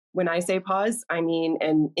when I say pause, I mean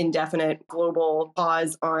an indefinite global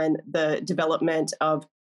pause on the development of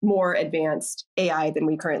more advanced AI than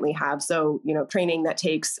we currently have. So, training that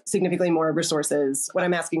takes significantly more resources. What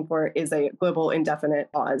I'm asking for is a global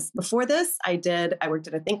indefinite pause. Before this, I worked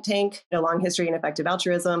at a think tank, a long history in effective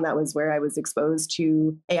altruism. That was where I was exposed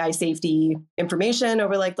to AI safety information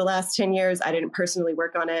over like the last 10 years. I didn't personally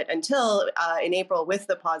work on it until in April with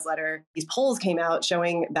the pause letter. These polls came out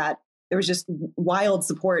showing that there was just wild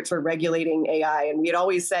support for regulating AI. And we had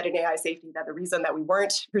always said in AI safety that the reason that we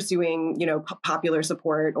weren't pursuing, popular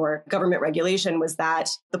support or government regulation was that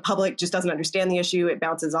the public just doesn't understand the issue. It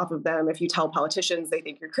bounces off of them. If you tell politicians, they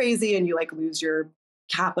think you're crazy and you like lose your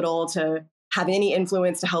capital to have any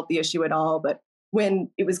influence to help the issue at all. But when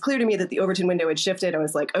it was clear to me that the Overton window had shifted, I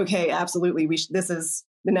was like, okay, absolutely. This is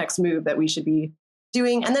the next move that we should be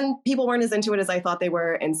doing. And then people weren't as into it as I thought they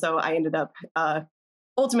were. And so I ended up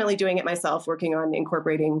ultimately doing it myself, working on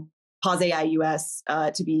incorporating Pause AI US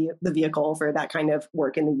to be the vehicle for that kind of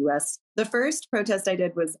work in the US. The first protest I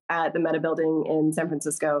did was at the Meta building in San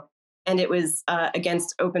Francisco, and it was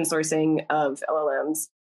against open sourcing of LLMs.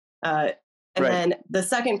 And then the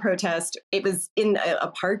second protest, it was in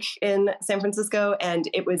a park in San Francisco, and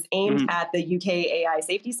it was aimed at the UK AI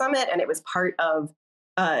Safety Summit, and it was part of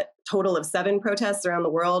a total of 7 protests around the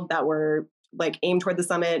world that were like aimed toward the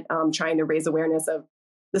summit, trying to raise awareness of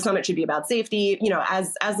the summit should be about safety.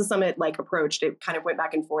 As the summit like approached, it kind of went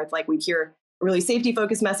back and forth. Like we'd hear a really safety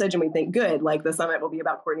focused message and we'd think, good, like the summit will be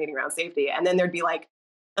about coordinating around safety. And then there'd be like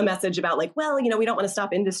a message about like, well, we don't want to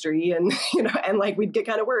stop industry. And, and like we'd get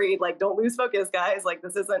kind of worried, like, don't lose focus, guys. Like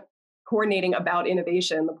this isn't coordinating about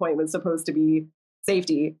innovation. The point was supposed to be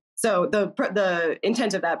safety. So the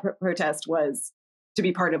intent of that protest was to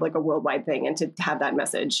be part of like a worldwide thing and to have that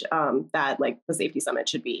message that like the safety summit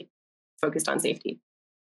should be focused on safety.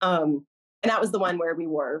 And that was the one where we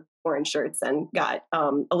wore orange shirts and got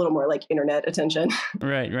a little more like internet attention.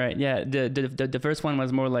 Right. Yeah. The first one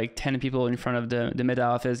was more like 10 people in front of the Meta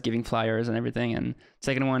office giving flyers and everything. And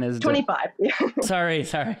second one is 25. Sorry.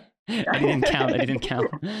 I didn't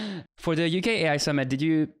count. For the UK AI Summit, did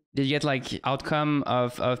you get like outcome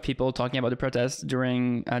of people talking about the protests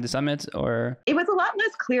during the summit, or? It was a lot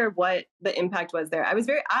less clear what the impact was there.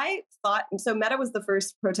 I thought, so Meta was the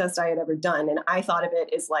first protest I had ever done. And I thought of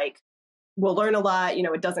it as like, we'll learn a lot,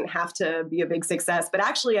 it doesn't have to be a big success, but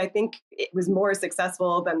actually I think it was more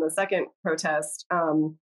successful than the second protest.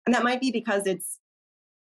 And that might be because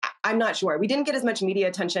I'm not sure. We didn't get as much media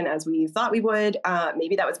attention as we thought we would.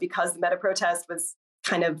 Maybe that was because the Meta protest was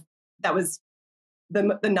that was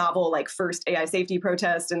the novel like first AI safety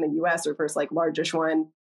protest in the US, or first like largish one.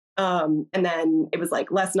 And then it was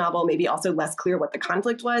like less novel, maybe also less clear what the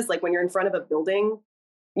conflict was. Like when you're in front of a building,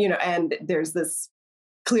 and there's this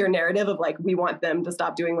clear narrative of like, we want them to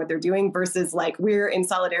stop doing what they're doing versus like, we're in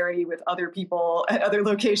solidarity with other people at other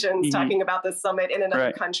locations talking about this summit in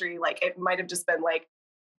another country. Like it might've just been like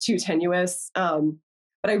too tenuous.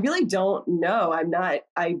 But I really don't know.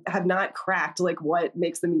 I have not cracked like what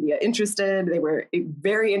makes the media interested. They were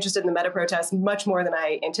very interested in the Meta protest, much more than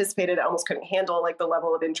I anticipated. I almost couldn't handle like the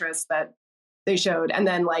level of interest that they showed. And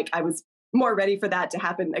then like, I was more ready for that to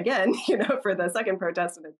happen again, for the second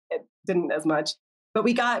protest, and it didn't as much. But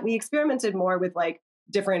we experimented more with like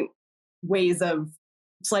different ways of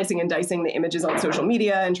slicing and dicing the images on social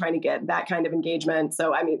media and trying to get that kind of engagement.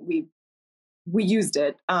 So, I mean, we used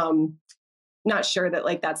it. Not sure that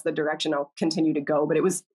like that's the direction I'll continue to go, but it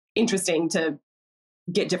was interesting to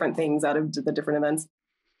get different things out of the different events.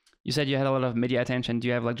 You said you had a lot of media attention. Do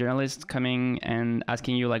you have like journalists coming and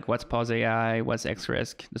asking you like what's Pause AI, what's X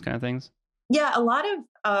risk, those kind of things? Yeah, a lot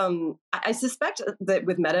of, I suspect that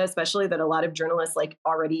with Meta, especially, that a lot of journalists like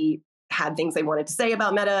already had things they wanted to say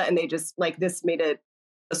about Meta, and they just like, this made it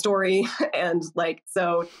a story. And like,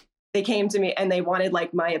 so they came to me and they wanted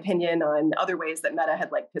like my opinion on other ways that Meta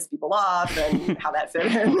had like pissed people off and how that fit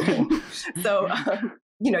in. So,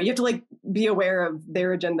 you have to like be aware of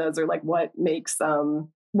their agendas, or like what makes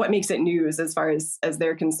it news as far as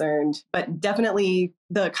they're concerned. But definitely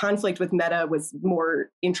the conflict with Meta was more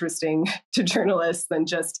interesting to journalists than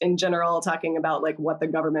just in general talking about like what the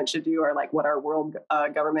government should do, or like what our world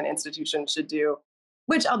government institutions should do,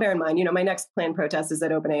 which I'll bear in mind. My next planned protest is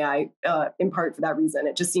at OpenAI in part for that reason.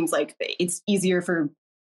 It just seems like it's easier for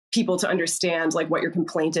people to understand like what your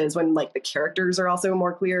complaint is when like the characters are also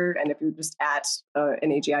more clear. And if you're just at an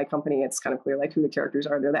AGI company, it's kind of clear like who the characters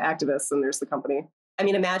are. They're the activists and there's the company. I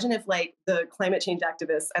mean, imagine if like the climate change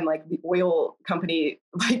activists and like the oil company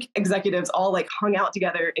like executives all like hung out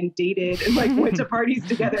together and dated and like went to parties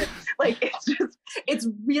together. Like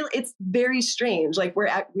it's very strange. Like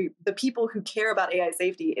the people who care about AI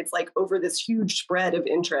safety, it's like over this huge spread of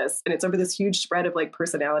interests and it's over this huge spread of like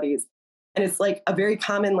personalities. And it's like a very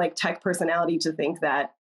common like tech personality to think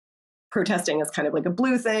that protesting is kind of like a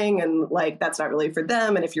blue thing and like that's not really for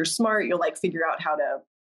them. And if you're smart, you'll like figure out how to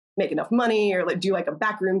make enough money or like do like a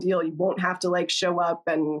backroom deal. You won't have to like show up.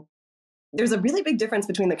 And there's a really big difference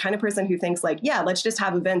between the kind of person who thinks like, yeah, let's just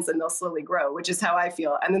have events and they'll slowly grow, which is how I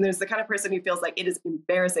feel. And then there's the kind of person who feels like it is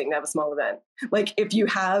embarrassing to have a small event. Like if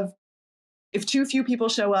too few people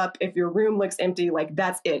show up, if your room looks empty, like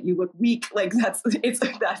that's it. You look weak. Like that's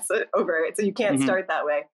over it. So you can't start that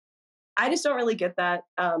way. I just don't really get that.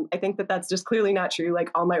 I think that that's just clearly not true.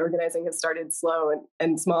 Like all my organizing has started slow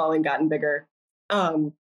and small and gotten bigger.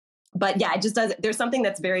 But yeah, it just does. There's something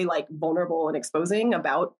that's very like vulnerable and exposing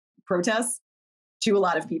about protests to a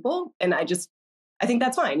lot of people. And I think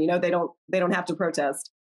that's fine. You know, they don't have to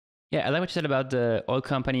protest. Yeah, I like what you said about the oil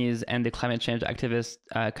companies and the climate change activists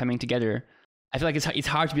coming together. I feel like it's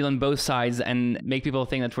hard to be on both sides and make people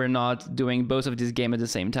think that we're not doing both of these games at the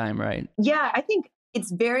same time, right? Yeah, I think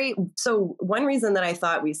it's so one reason that I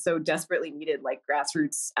thought we so desperately needed like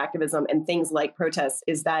grassroots activism and things like protests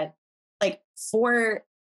is that like for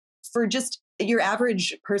just your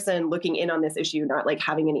average person looking in on this issue, not like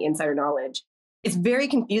having any insider knowledge, it's very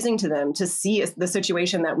confusing to them to see the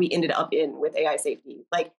situation that we ended up in with AI safety.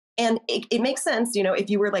 Like, and it makes sense, you know, if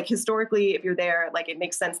you were like historically, if you're there, like it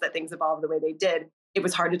makes sense that things evolved the way they did. It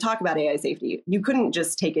was hard to talk about AI safety. You couldn't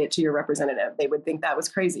just take it to your representative. They would think that was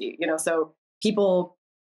crazy, you know, so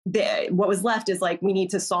what was left is like, we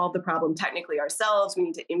need to solve the problem technically ourselves. We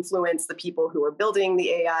need to influence the people who are building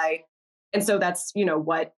the AI. And so that's, you know,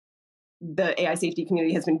 what the AI safety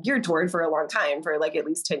community has been geared toward for a long time, for like at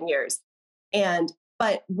least 10 years.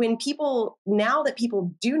 But now that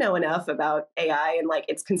people do know enough about AI and like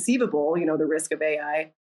it's conceivable, you know, the risk of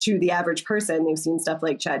AI to the average person, they've seen stuff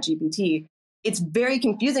like ChatGPT, it's very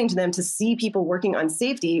confusing to them to see people working on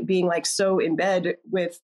safety being like so in bed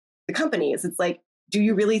with the companies. It's like, do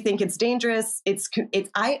you really think it's dangerous?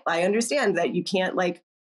 I understand that you can't like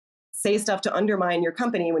say stuff to undermine your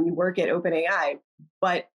company when you work at OpenAI,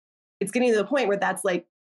 but it's getting to the point where that's like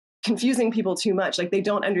confusing people too much. Like they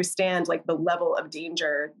don't understand like the level of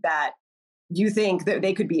danger that you think that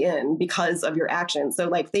they could be in because of your actions. So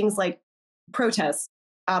like things like protests,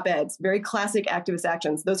 op-eds, very classic activist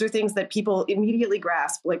actions. Those are things that people immediately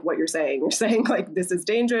grasp, like what you're saying. You're saying like, this is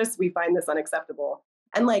dangerous. We find this unacceptable.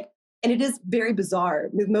 And it is very bizarre.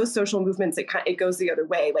 With most social movements, it goes the other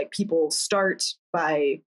way. Like people start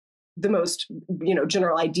by the most, you know,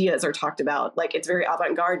 general ideas are talked about. Like it's very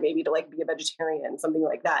avant-garde maybe to like be a vegetarian, something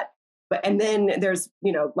like that. And then there's,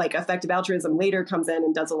 you know, like effective altruism later comes in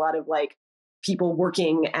and does a lot of like people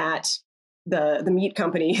working at the meat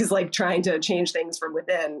companies, like trying to change things from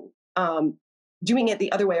within, doing it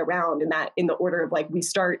the other way around, and that in the order of like we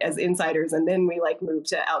start as insiders and then we like move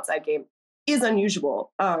to outside game is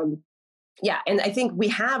unusual. Yeah. And I think we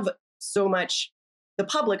have so much, the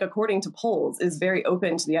public, according to polls, is very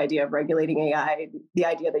open to the idea of regulating AI, the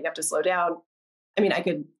idea that you have to slow down. I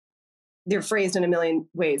mean, they're phrased in a million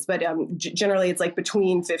ways, but generally it's like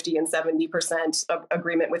between 50 and 70% of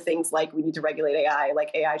agreement with things like we need to regulate AI, like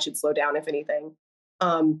AI should slow down, if anything.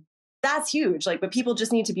 That's huge. Like, but people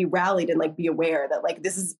just need to be rallied and like be aware that like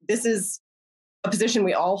this is a position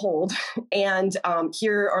we all hold. And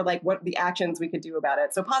here are like what the actions we could do about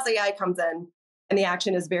it. So Pause AI comes in and the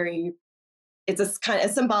action is it's a kind of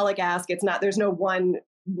a symbolic ask. There's no one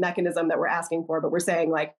mechanism that we're asking for, but we're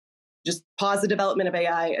saying like, just pause the development of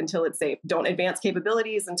AI until it's safe. Don't advance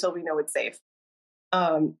capabilities until we know it's safe.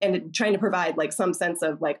 And trying to provide like some sense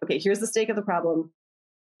of like, okay, here's the stake of the problem.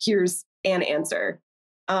 Here's an answer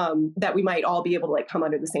that we might all be able to like come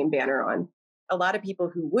under the same banner on. A lot of people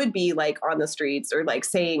who would be like on the streets or like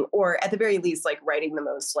saying, or at the very least, like writing the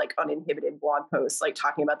most like uninhibited blog posts, like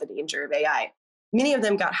talking about the danger of AI. Many of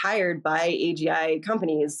them got hired by AGI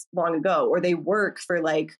companies long ago, or they work for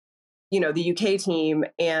like, you know, the UK team,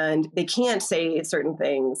 and they can't say certain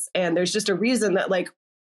things. And there's just a reason that like,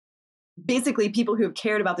 basically people who have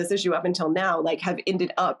cared about this issue up until now, like have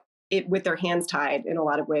ended up with their hands tied in a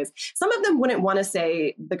lot of ways. Some of them wouldn't want to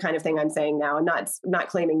say the kind of thing I'm saying now. I'm not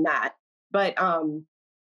claiming that. But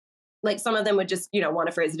like some of them would just, you know, want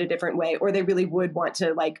to phrase it a different way, or they really would want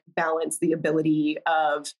to like balance the ability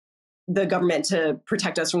of the government to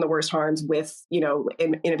protect us from the worst harms with, you know,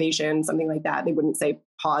 innovation, something like that. They wouldn't say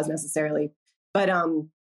pause necessarily. But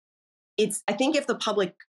I think if the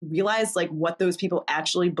public realized like what those people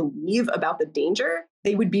actually believe about the danger,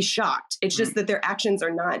 they would be shocked. It's just that their actions are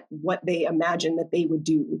not what they imagine that they would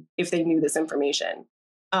do if they knew this information.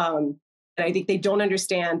 And I think they don't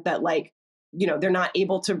understand that, like, they're not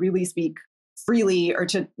able to really speak freely or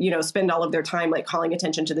to, spend all of their time like calling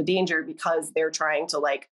attention to the danger because they're trying to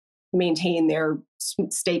like maintain their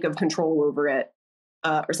stake of control over it,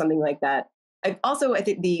 or something like that. I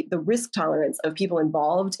think the risk tolerance of people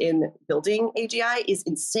involved in building AGI is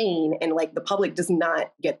insane. And like the public does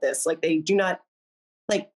not get this. Like they do not,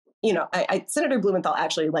 like, Senator Blumenthal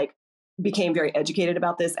actually like became very educated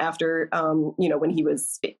about this after, when he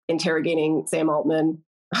was interrogating Sam Altman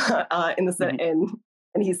in the Senate.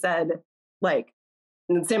 And he said, like,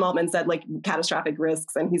 and Sam Altman said like catastrophic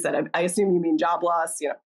risks. And he said, I assume you mean job loss,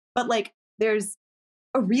 but like there's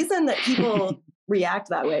a reason that people react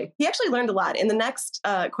that way. He actually learned a lot. In the next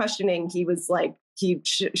questioning, he was like, he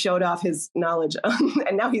showed off his knowledge.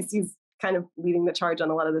 And now he's kind of leading the charge on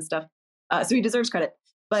a lot of this stuff. So he deserves credit.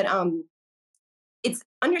 But it's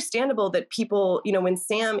understandable that people, when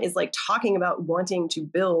Sam is like talking about wanting to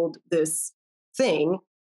build this thing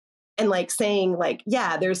and like saying like,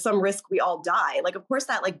 yeah, there's some risk we all die. Like, of course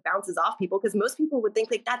that like bounces off people because most people would think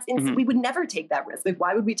like we would never take that risk. Like,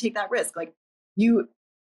 why would we take that risk? Like your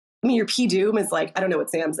P-Doom is like, I don't know what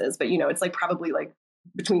Sam's is, but it's like probably like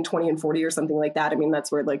between 20 and 40 or something like that. I mean,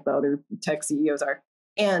 that's where like the other tech CEOs are.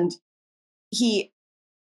 And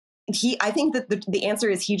I think that the answer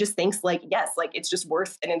is he just thinks like, yes, like it's just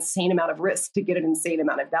worth an insane amount of risk to get an insane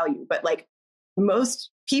amount of value. But like most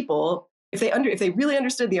people, if they really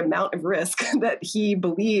understood the amount of risk that he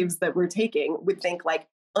believes that we're taking, would think like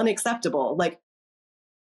unacceptable. Like,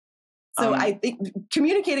 so I think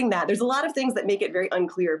communicating that, there's a lot of things that make it very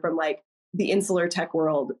unclear from like the insular tech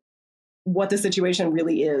world what the situation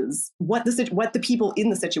really is, what the people in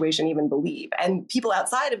the situation even believe. And people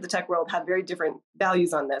outside of the tech world have very different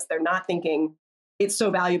values on this. They're not thinking it's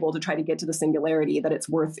so valuable to try to get to the singularity that it's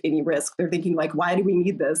worth any risk. They're thinking like, why do we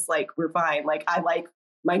need this? Like, we're fine. Like, I like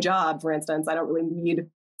my job, for instance. I don't really need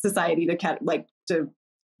society to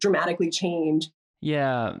dramatically change.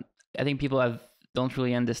 Yeah, I think people don't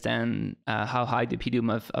really understand how high the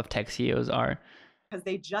P-Doom of tech CEOs are. Because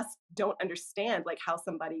they just don't understand like how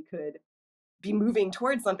somebody could be moving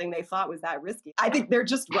towards something they thought was that risky. I think they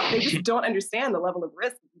just don't understand the level of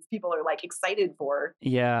risk these people are like excited for.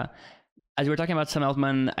 Yeah. As we were talking about Sam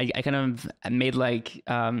Altman, I kind of made like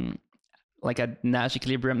a Nash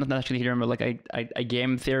equilibrium, not Nash equilibrium, but like a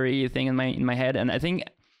game theory thing in my head. And I think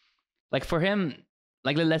like for him,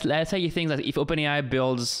 like let's say you think that if OpenAI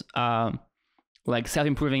builds like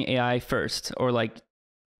self-improving AI first, or like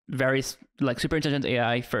very like super intelligent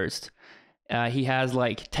AI first, he has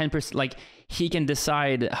like 10%, like he can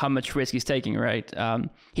decide how much risk he's taking, right?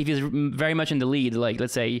 If he's very much in the lead, like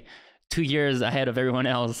let's say 2 years ahead of everyone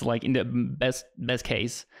else, like in the best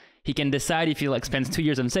case, he can decide if he like spends 2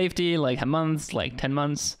 years on safety, like a month, like 10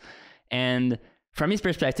 months. And from his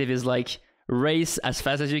perspective is like race as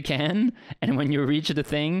fast as you can. And when you reach the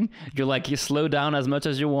thing, you slow down as much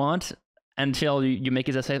as you want until you make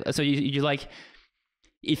it as safe. So you like,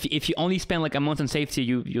 if you only spend like a month on safety,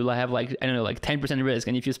 you'll have like, I don't know, like 10% risk.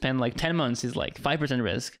 And if you spend like 10 months, it's like 5%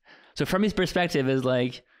 risk. So from his perspective is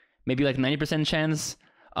like maybe like 90% chance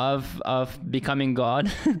of becoming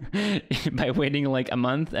God by waiting like a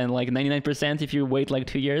month, and like 99% if you wait like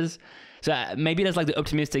 2 years. So maybe that's like the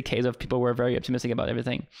optimistic case of people who are very optimistic about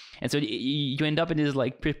everything. And so you end up in this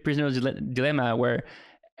like prisoner's dilemma where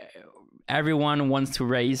everyone wants to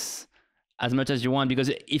race as much as you want, because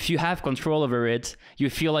if you have control over it, you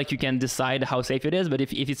feel like you can decide how safe it is. But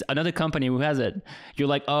if it's another company who has it, you're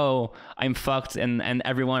like, oh, I'm fucked, and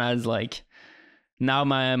everyone has like, now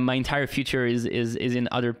my entire future is in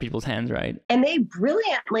other people's hands, right? And they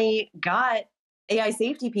brilliantly got AI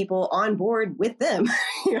safety people on board with them,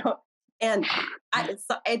 And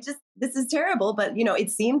this is terrible, but it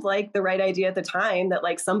seemed like the right idea at the time that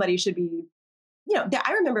like somebody should be.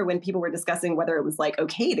 I remember when people were discussing whether it was like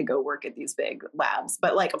okay to go work at these big labs,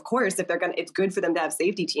 but like, of course, if it's good for them to have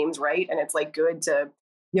safety teams, right? And it's like good to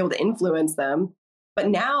be able to influence them. But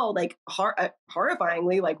now, like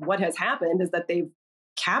horrifyingly, like what has happened is that they've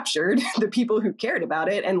captured the people who cared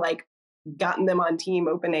about it and like gotten them on team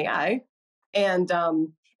OpenAI, and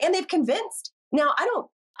they've convinced. Now,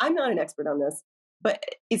 I'm not an expert on this, but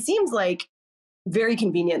it seems like very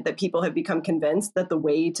convenient that people have become convinced that the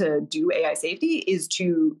way to do AI safety is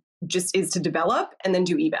to develop and then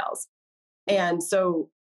do evals. And so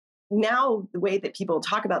now the way that people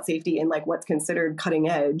talk about safety and like what's considered cutting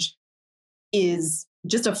edge is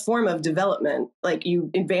just a form of development. Like you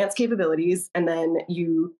advance capabilities and then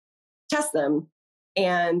you test them.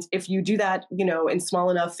 And if you do that, in small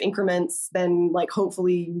enough increments, then like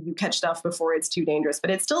hopefully you catch stuff before it's too dangerous.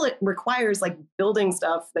 But it requires like building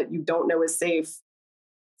stuff that you don't know is safe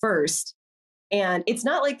first. And it's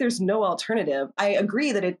not like there's no alternative. I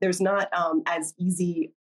agree that there's not as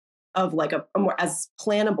easy of like a more as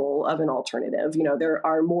plannable of an alternative. There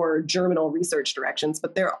are more germinal research directions,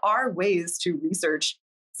 but there are ways to research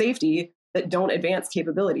safety that don't advance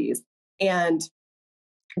capabilities. And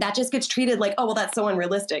that just gets treated like, oh, well, that's so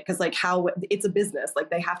unrealistic because like how it's a business, like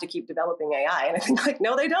they have to keep developing AI. And I think like,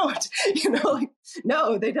 no, they don't,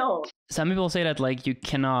 no, they don't. Some people say that like you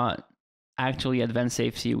cannot actually advance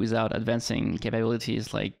safety without advancing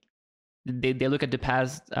capabilities. Like they look at the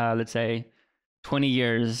past, let's say 20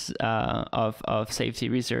 years of safety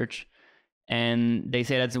research. And they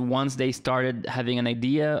say that once they started having an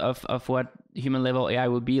idea of what human level AI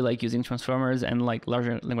would be, like using transformers and like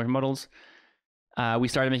larger language models, we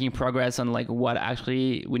started making progress on like what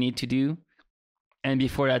actually we need to do. And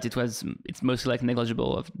before that, it's mostly like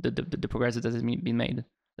negligible of the progress that has been made.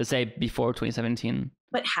 Let's say before 2017.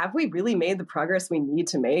 But have we really made the progress we need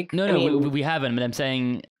to make? No, we haven't. But I'm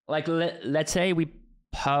saying like let's say we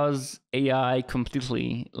pause AI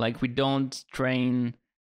completely. Like we don't train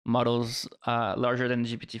models larger than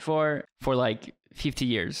GPT-4 for like 50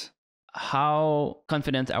 years. How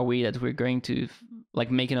confident are we that we're going to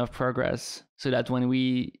like make enough progress so that when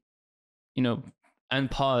we,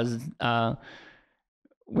 unpause,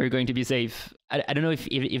 we're going to be safe? I don't know if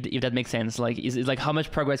that makes sense. Like, is like how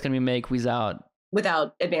much progress can we make without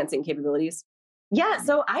advancing capabilities? Yeah,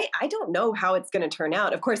 so I don't know how it's going to turn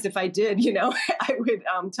out. Of course, if I did, I would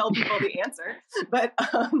tell people the answer. But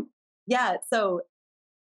yeah, so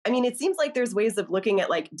I mean, it seems like there's ways of looking at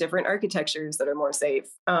like different architectures that are more safe.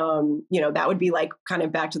 That would be like kind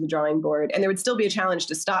of back to the drawing board. And there would still be a challenge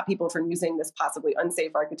to stop people from using this possibly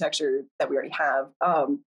unsafe architecture that we already have.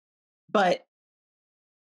 But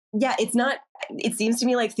yeah, it seems to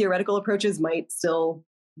me like theoretical approaches might still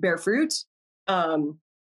bear fruit.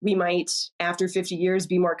 We might, after 50 years,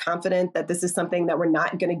 be more confident that this is something that we're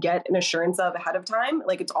not going to get an assurance of ahead of time.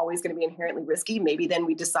 Like it's always going to be inherently risky. Maybe then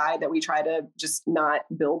we decide that we try to just not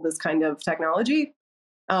build this kind of technology.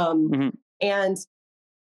 And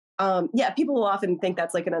people will often think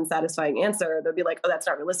that's like an unsatisfying answer. They'll be like, oh, that's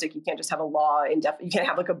not realistic. You can't just have a law you can't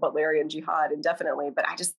have like a Butlerian jihad indefinitely. But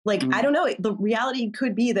I just like, I don't know. The reality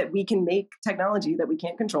could be that we can make technology that we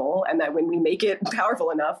can't control. And that when we make it powerful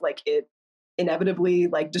enough, like it inevitably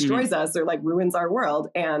like destroys us or like ruins our world.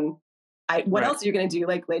 And what else are you going to do?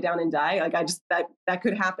 Like lay down and die? Like I just, that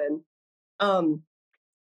could happen. I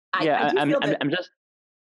think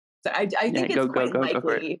it's quite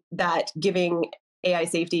likely that giving AI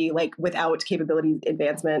safety, like without capability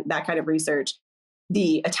advancement, that kind of research,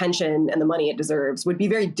 the attention and the money it deserves would be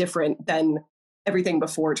very different than everything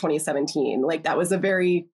before 2017. Like that was a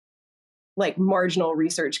very like marginal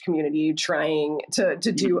research community trying to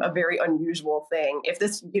do a very unusual thing. If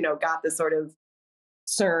this, got this sort of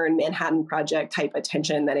CERN Manhattan Project type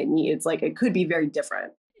attention that it needs, like it could be very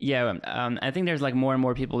different. Yeah, I think there's like more and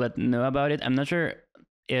more people that know about it. I'm not sure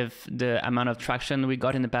if the amount of traction we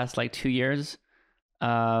got in the past like 2 years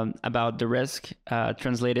about the risk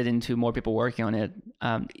translated into more people working on it.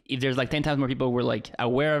 If there's like 10 times more people who were like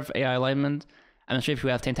aware of AI alignment, I'm not sure if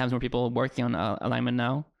we have 10 times more people working on alignment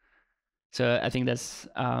now. So I think that's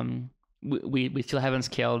we still haven't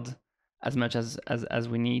scaled as much as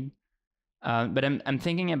we need. But I'm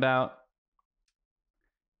thinking about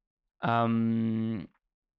the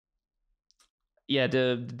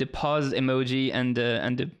pause emoji and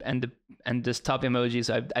the stop emoji.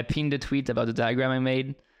 So I pinned a tweet about the diagram I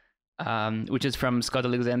made, which is from Scott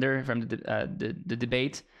Alexander from the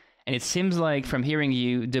debate, and it seems like from hearing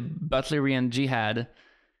you, the Butlerian jihad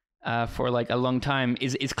for like a long time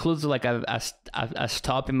is close to like a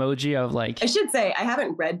stop emoji of like. I should say I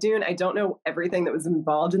haven't read Dune. I don't know everything that was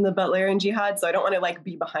involved in the Butlerian jihad, so I don't want to like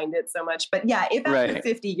be behind it so much. But yeah, if after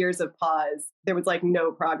 50 years of pause there was like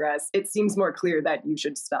no progress, it seems more clear that you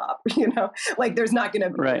should stop. Like there's not going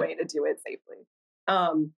to be a way to do it safely.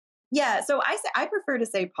 So I prefer to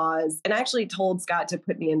say pause, and I actually told Scott to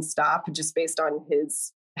put me in stop just based on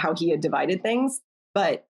how he had divided things,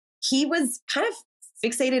 but he was kind of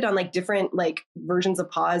fixated on like different like versions of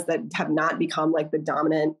pause that have not become like the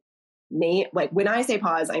dominant name. Like when I say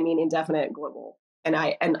pause, I mean indefinite global, and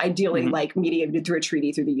ideally like mediated through a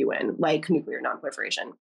treaty through the UN, like nuclear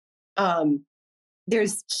nonproliferation.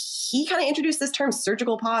 He kind of introduced this term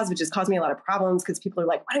surgical pause, which has caused me a lot of problems because people are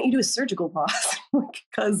like, why don't you do a surgical pause?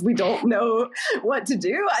 Because we don't know what to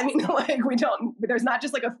do. I mean, like there's not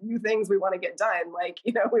just like a few things we want to get done. Like,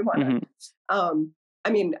 we want to, I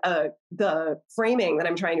mean, the framing that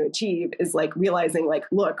I'm trying to achieve is like realizing like,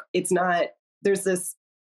 look, it's not, there's this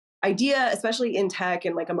idea, especially in tech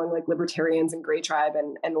and like among like libertarians and gray tribe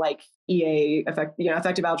and like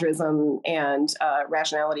effective altruism and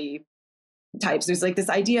rationality types. There's like this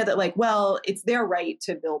idea that like, well, it's their right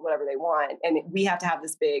to build whatever they want. And we have to have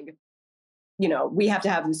this big, we have to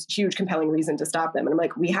have this huge compelling reason to stop them. And I'm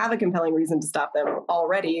like, we have a compelling reason to stop them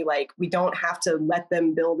already. Like, we don't have to let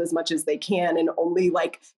them build as much as they can and only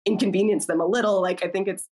like inconvenience them a little. Like, I think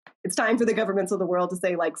it's time for the governments of the world to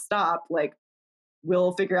say like, stop, like,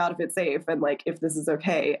 we'll figure out if it's safe and like if this is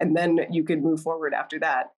okay. And then you can move forward after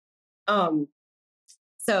that.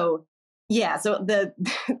 So the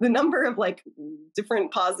the number of like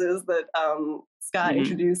different pauses that Scott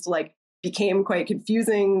introduced like became quite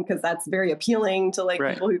confusing because that's very appealing to like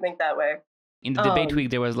people who think that way. In the debate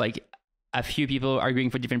week, there was like a few people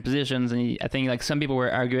arguing for different positions, and I think like some people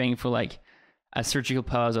were arguing for like a surgical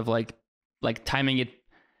pause of like timing it.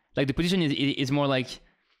 Like the position is more like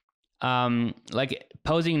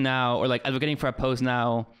pausing now or like advocating for a pause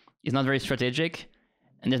now is not very strategic.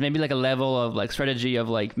 And there's maybe like a level of like strategy of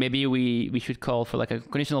like maybe we should call for like a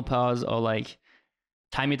conditional pause or like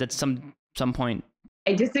time it at some point.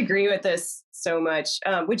 I disagree with this so much,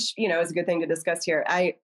 which is a good thing to discuss here.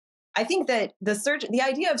 I think that the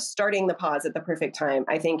idea of starting the pause at the perfect time,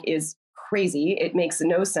 I think, is crazy. It makes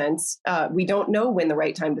no sense. We don't know when the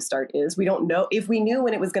right time to start is. We don't know. If we knew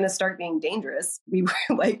when it was going to start being dangerous, we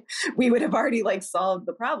would have already like solved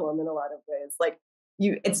the problem in a lot of ways. Like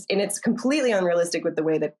it's completely unrealistic with the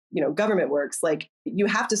way that government works. Like you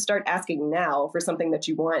have to start asking now for something that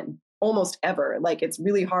you want almost ever. Like it's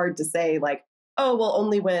really hard to say like, oh well,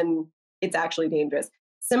 only when it's actually dangerous.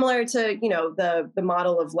 Similar to the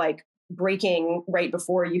model of like breaking right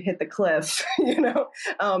before you hit the cliff,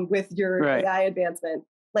 with your AI advancement.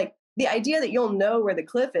 Like the idea that you'll know where the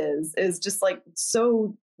cliff is just like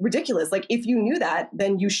so ridiculous. Like if you knew that,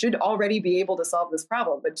 then you should already be able to solve this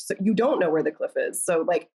problem, but you don't know where the cliff is. So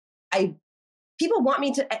like people want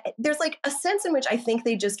me to, there's like a sense in which I think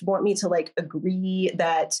they just want me to like agree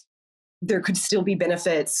that there could still be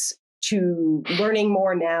benefits to learning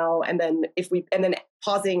more now. And then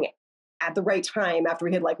pausing at the right time after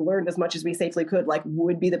we had like learned as much as we safely could, like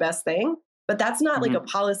would be the best thing. But that's not like a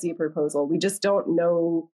policy proposal. We just don't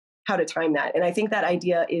know how to time that. And I think that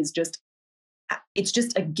idea is it's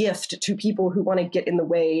just a gift to people who want to get in the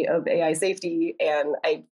way of AI safety. And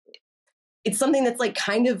it's something that's like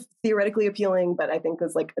kind of theoretically appealing, but I think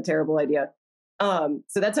is like a terrible idea.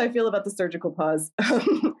 So that's how I feel about the surgical pause.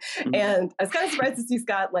 And I was kind of surprised to see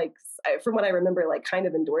Scott, like, from what I remember, like kind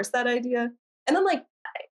of endorse that idea. And then like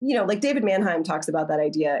David Manheim talks about that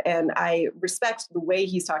idea, and I respect the way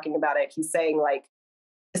he's talking about it. He's saying like,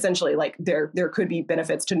 essentially like there could be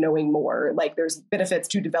benefits to knowing more. Like there's benefits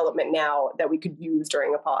to development now that we could use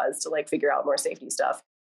during a pause to like figure out more safety stuff.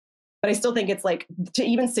 But I still think it's like to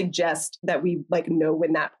even suggest that we like know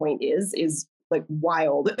when that point is like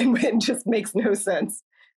wild and just makes no sense.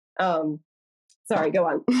 Sorry, go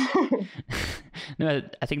on. No,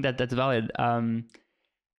 I think that's valid.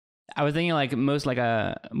 I was thinking like most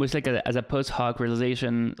as a post hoc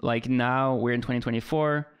realization, like now we're in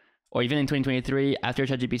 2024 or even in 2023 after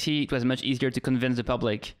ChatGPT, it was much easier to convince the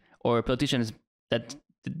public or politicians that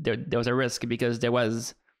there was a risk because there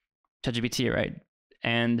was ChatGPT, right?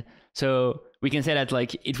 And so we can say that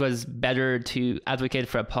like it was better to advocate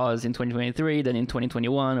for a pause in 2023 than in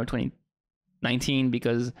 2021 or 2019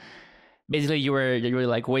 because basically you were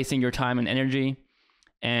like wasting your time and energy,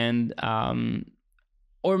 and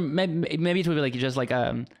or maybe it would be like just like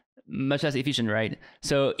much less efficient, right?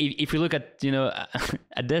 So if we look at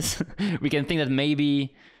at this, we can think that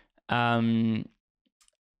maybe so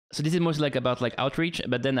this is mostly like about like outreach,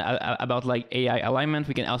 but then about like AI alignment,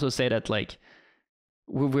 we can also say that like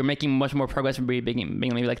we're making much more progress from being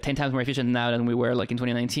maybe like 10 times more efficient now than we were like in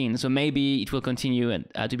 2019. So maybe it will continue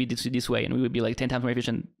to be this way, and we would be like 10 times more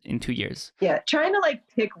efficient in 2 years. Yeah, trying to like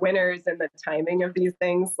pick winners and the timing of these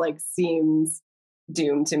things like seems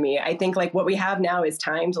doomed to me. I think like what we have now is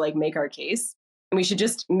time to like make our case, and we should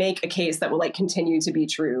just make a case that will like continue to be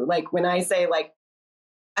true. Like when I say like,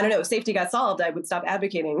 I don't know, safety got solved, I would stop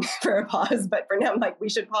advocating for a pause, but for now, like we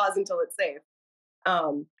should pause until it's safe.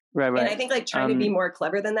 Right. And I think like trying to be more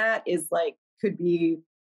clever than that is like could be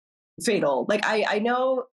fatal. Like I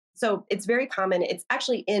know, so it's very common. It's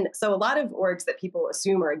actually so a lot of orgs that people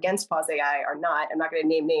assume are against pause AI are not. I'm not going to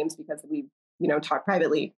name names because we talk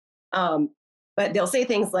privately. But they'll say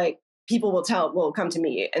things like people will come to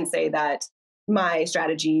me and say that my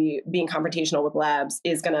strategy being confrontational with labs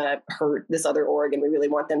is going to hurt this other org, and we really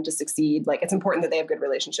want them to succeed. Like it's important that they have good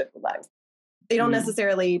relationships with labs. they don't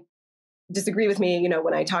necessarily disagree with me,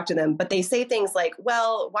 when I talk to them, but they say things like,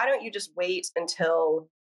 well, why don't you just wait until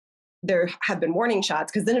there have been warning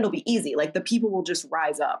shots? Because then it'll be easy. Like the people will just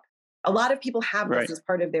rise up. A lot of people have this as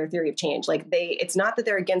part of their theory of change. Like it's not that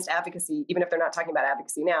they're against advocacy, even if they're not talking about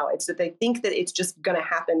advocacy now. It's that they think that it's just going to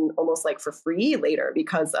happen almost like for free later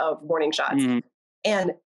because of warning shots.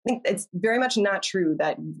 And I think it's very much not true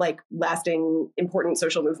that like lasting important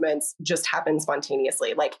social movements just happen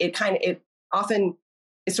spontaneously. Like it often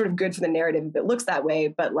is sort of good for the narrative if it looks that way,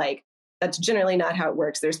 but like that's generally not how it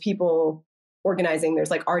works. There's people organizing,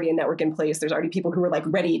 there's like already a network in place. There's already people who are like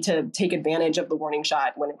ready to take advantage of the warning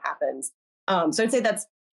shot when it happens. So I'd say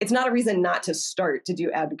it's not a reason not to start to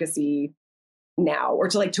do advocacy now, or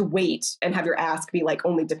to wait and have your ask be like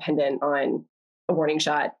only dependent on a warning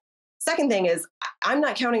shot. Second thing is, I'm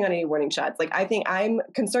not counting on any warning shots. Like, I think I'm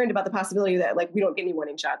concerned about the possibility that like we don't get any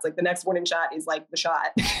warning shots. Like the next warning shot is like the shot,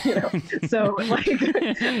 So like,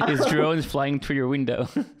 his drones flying through your window.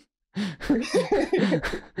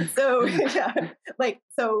 So yeah,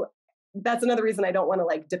 so that's another reason I don't want to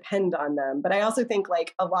like depend on them. But I also think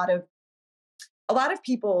like a lot of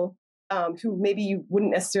people who maybe you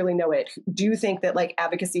wouldn't necessarily know it do think that like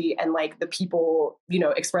advocacy and like the people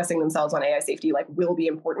expressing themselves on AI safety like will be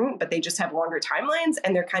important, but they just have longer timelines,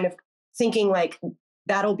 and they're kind of thinking like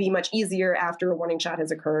that'll be much easier after a warning shot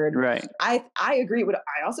has occurred. Right. I agree.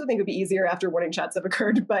 I also think it would be easier after warning shots have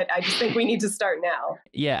occurred, but I just think we need to start now.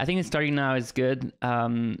 Yeah, I think starting now is good.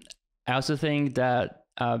 I also think that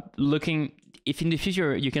if in the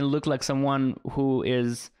future you can look like someone who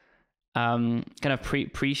is kind of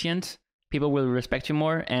prescient, people will respect you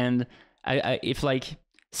more. And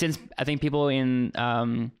since I think people in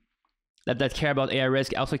that care about AI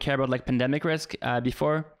risk also care about like pandemic risk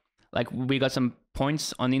before. Like we got some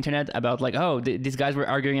points on the internet about like, these guys were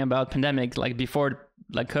arguing about pandemic like before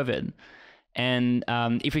like COVID. And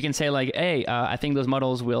if we can say like, hey, I think those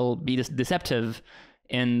models will be deceptive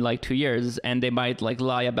in like 2 years, and they might like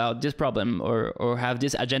lie about this problem or have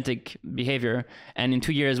this agentic behavior. And in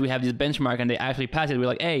 2 years we have this benchmark and they actually pass it. We're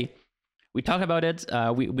like, hey, we talked about it.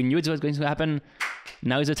 We knew it was going to happen.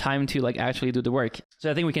 Now is the time to like actually do the work. So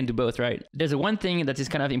I think we can do both, right? There's one thing that is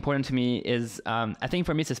kind of important to me is I think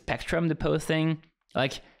for me it's a spectrum, the pause thing.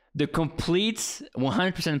 Like the complete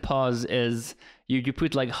 100% pause is you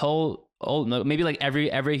put like maybe like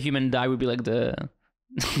every human die would be like the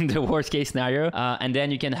the worst case scenario, and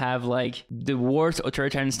then you can have like the worst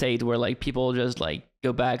authoritarian state where like people just like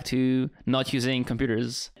go back to not using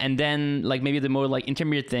computers. And then like maybe the more like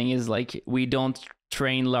intermediate thing is like we don't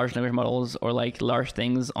train large language models or like large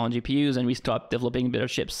things on GPUs, and we stop developing better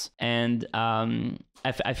chips. And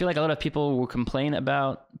I feel like a lot of people will complain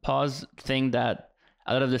about pause, think that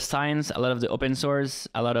a lot of the science, a lot of the open source,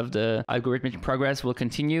 a lot of the algorithmic progress will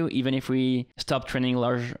continue even if we stop training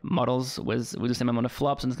large models with the same amount of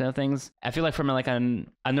flops and those kind of things. I feel like from like a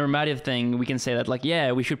normative thing, we can say that like,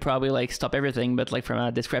 yeah, we should probably like stop everything, but like from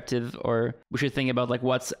a descriptive, or we should think about like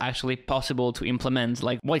what's actually possible to implement.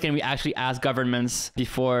 Like what can we actually ask governments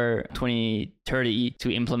before 2030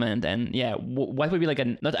 to implement? And yeah, what would be like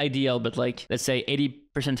not ideal, but like, let's say 80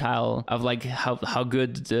 percentile of like how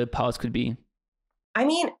good the pause could be. I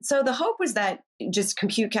mean, so the hope was that just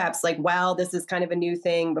compute caps, like, wow, this is kind of a new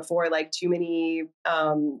thing before like too many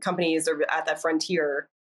companies are at that frontier.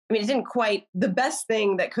 I mean, it didn't quite, the best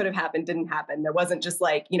thing that could have happened didn't happen. There wasn't just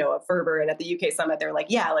like, a fervor. And at the UK summit, they're like,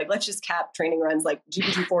 yeah, like, let's just cap training runs. Like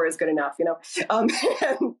GPT-4 is good enough, So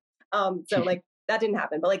like that didn't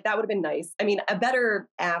happen, but like that would have been nice. I mean, a better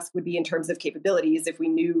ask would be in terms of capabilities if we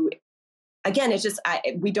knew. Again, it's just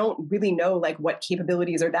we don't really know like what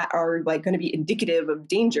capabilities are like going to be indicative of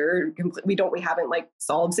danger. We haven't like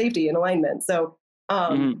solved safety and alignment. So,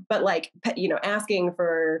 but like asking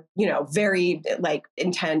for very like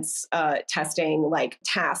intense testing, like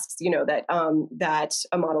tasks that that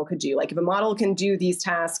a model could do. Like if a model can do these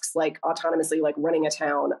tasks like autonomously, like running a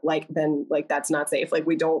town, like then like that's not safe. Like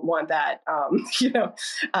we don't want that.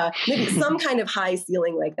 Maybe some kind of high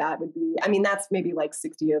ceiling like that would be. I mean, that's maybe like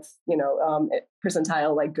 60th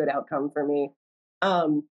percentile like good outcome for me.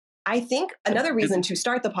 I think another reason to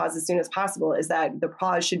start the pause as soon as possible is that the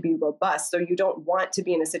pause should be robust. So you don't want to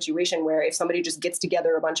be in a situation where if somebody just gets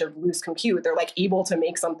together a bunch of loose compute, they're like able to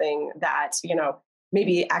make something that,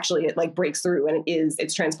 maybe actually it like breaks through and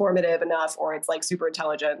it's transformative enough, or it's like super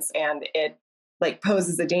intelligence and it like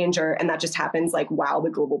poses a danger. And that just happens like while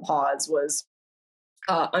the global pause was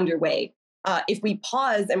underway. If we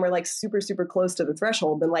pause and we're like super, super close to the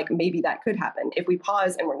threshold, then like maybe that could happen. If we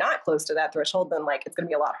pause and we're not close to that threshold, then like it's going to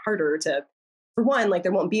be a lot harder to, for one, like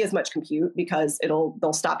there won't be as much compute because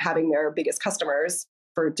they'll stop having their biggest customers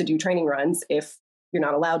to do training runs if you're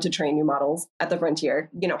not allowed to train new models at the frontier.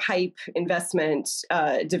 Hype, investment,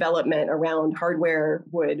 development around hardware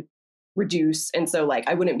would reduce. And so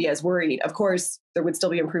I wouldn't be as worried. Of course, there would still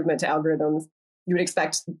be improvement to algorithms. You would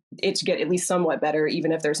expect it to get at least somewhat better,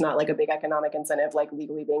 even if there's not a big economic incentive,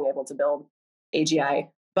 legally being able to build AGI.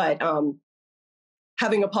 But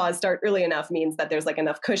having a pause start early enough means that there's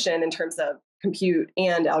enough cushion in terms of compute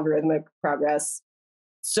and algorithmic progress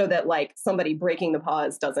so that somebody breaking the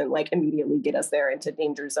pause doesn't immediately get us there into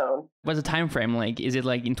danger zone. What's the time frame? Is it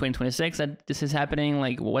in 2026 that this is happening?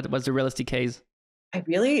 What's the realistic case? I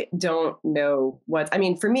really don't know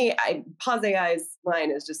for me, pause AI's line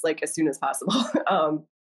is just as soon as possible.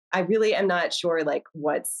 I really am not sure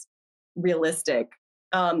what's realistic.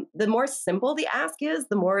 The more simple the ask is,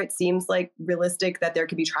 the more it seems realistic that there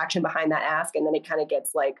could be traction behind that ask. And then it kind of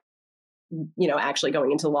gets actually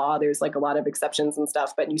going into law. There's a lot of exceptions and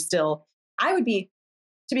stuff, but to be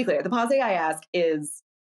clear, the pause AI ask is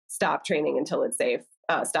stop training until it's safe,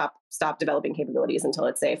 stop developing capabilities until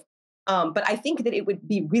it's safe. But I think that it would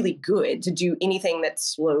be really good to do anything that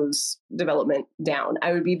slows development down.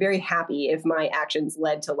 I would be very happy if my actions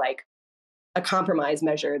led to a compromise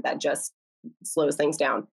measure that just slows things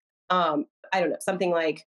down. I don't know, something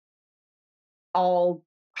all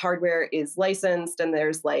hardware is licensed and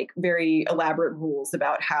there's very elaborate rules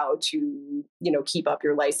about how to, keep up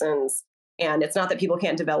your license. And it's not that people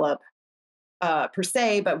can't develop per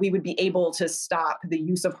se, but we would be able to stop the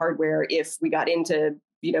use of hardware if we got into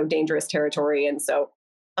dangerous territory. And so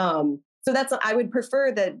that's, I would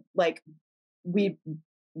prefer that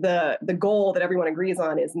the goal that everyone agrees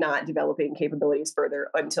on is not developing capabilities further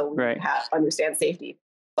until we understand safety.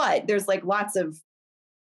 But there's lots of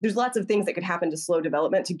things that could happen to slow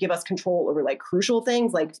development to give us control over crucial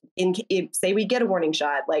things. Say we get a warning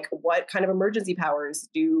shot, what kind of emergency powers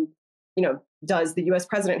does the US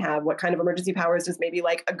president have? What kind of emergency powers does maybe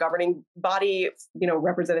a governing body,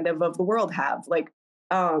 representative of the world have?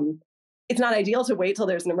 It's not ideal to wait till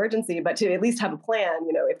there's an emergency, but to at least have a plan,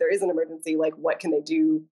 if there is an emergency, what can they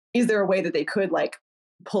do? Is there a way that they could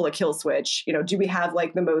pull a kill switch? Do we have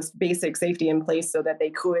the most basic safety in place so that they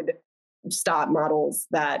could stop models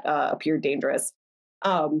that appear dangerous?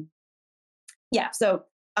 So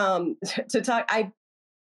to talk,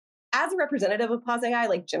 as a representative of pause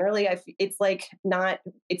AI, generally,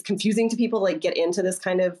 it's confusing to people to get into this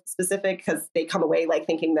kind of specific because they come away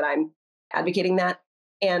thinking that I'm advocating that.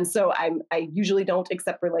 And so I usually don't,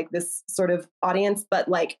 except for this sort of audience, but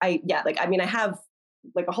I have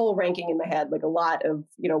a whole ranking in my head, a lot of,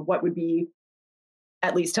 what would be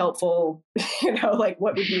at least helpful, what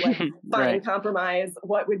would be fine compromise,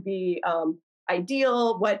 what would be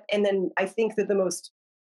ideal, and then I think that the most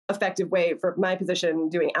effective way for my position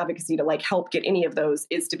doing advocacy to help get any of those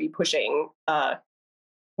is to be pushing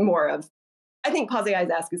more of, I think pause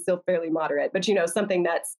AI's ask is still fairly moderate, but something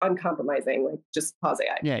that's uncompromising, just pause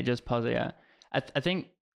AI. Yeah, just pause AI. I think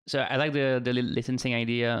so. I like the licensing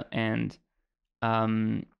idea, and I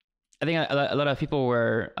think a lot of people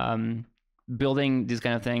were building these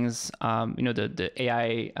kind of things. The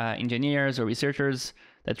AI engineers or researchers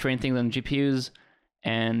that train things on GPUs,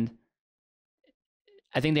 and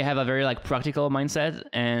I think they have a very practical mindset,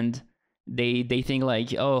 and they think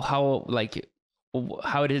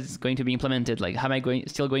how it is going to be implemented. How am I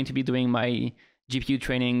still going to be doing my GPU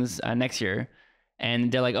trainings next year?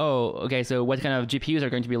 And they're okay, so what kind of GPUs are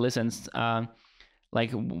going to be licensed?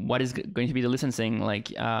 What is going to be the licensing?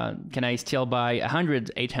 Can I still buy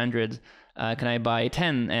 100, 800? Can I buy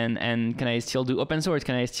 10? And can I still do open source?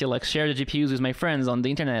 Can I still share the GPUs with my friends on the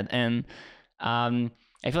internet? And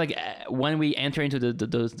I feel when we enter into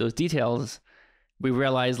those details, we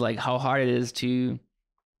realize how hard it is to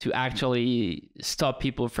actually stop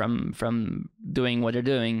people from doing what they're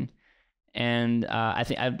doing. And I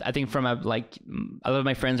think from a lot of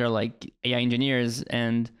my friends are AI engineers,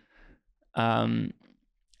 and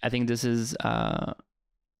I think this is I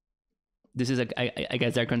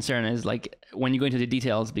guess their concern is when you go into the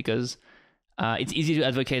details, because it's easy to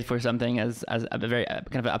advocate for something as a very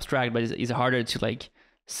kind of abstract, but it's harder to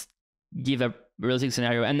give a realistic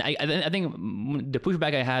scenario. And I think the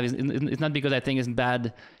pushback I have is not because I think it's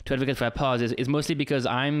bad to advocate for a pause. It's mostly because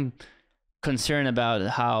I'm concerned about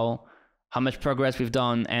how much progress we've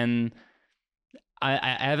done, and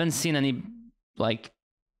I haven't seen any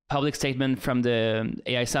public statement from the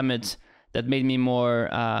AI summit that made me more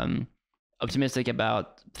optimistic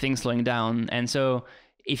about things slowing down. And so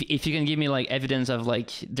if you can give me evidence of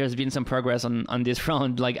there's been some progress on this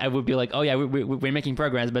front, I would be oh yeah, we're making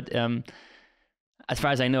progress. But As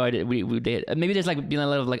far as I know, we did. Maybe there's like been a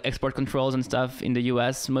lot of like export controls and stuff in the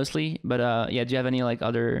US mostly, but yeah, do you have any like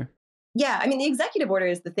other? Yeah, I mean, the executive order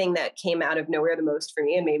is the thing that came out of nowhere the most for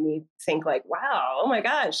me and made me think like, wow, oh my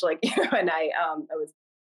gosh, like, and I was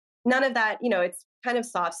none of that, it's kind of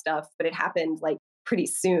soft stuff, but it happened like pretty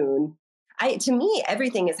soon. To me,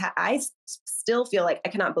 everything is, still feel like I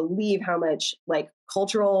cannot believe how much like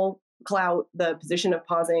cultural clout the position of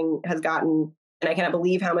pausing has gotten. And I cannot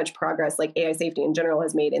believe how much progress like AI safety in general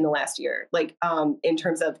has made in the last year, like in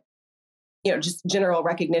terms of, just general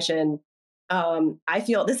recognition. I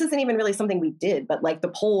feel this isn't even really something we did, but like the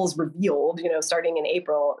polls revealed, starting in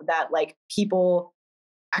April, that like people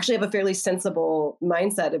actually have a fairly sensible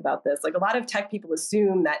mindset about this. Like a lot of tech people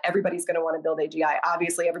assume that everybody's going to want to build AGI.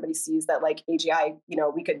 Obviously, everybody sees that like AGI,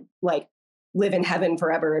 we could like live in heaven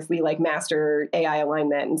forever if we like master AI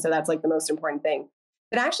alignment. And so that's like the most important thing.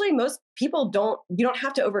 But actually, most people you don't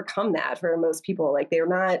have to overcome that for most people. Like they're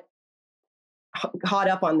not caught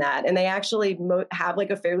up on that. And they actually have like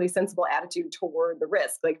a fairly sensible attitude toward the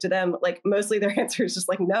risk. Like to them, like mostly their answer is just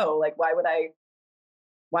like, no, like, why would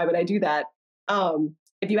I do that?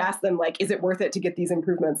 If you ask them, like, is it worth it to get these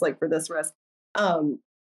improvements, like for this risk? And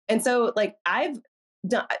so like I've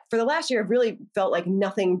done for the last year, I've really felt like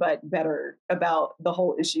nothing but better about the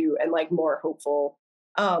whole issue and like more hopeful.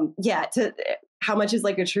 To how much is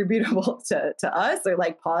like attributable to us or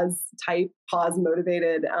like pause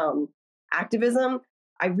motivated activism.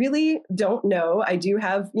 I really don't know. I do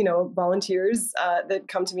have, volunteers that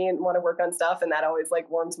come to me and want to work on stuff, and that always like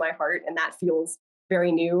warms my heart, and that feels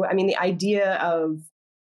very new. I mean, the idea of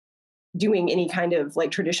doing any kind of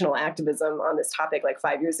like traditional activism on this topic like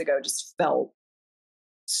 5 years ago just felt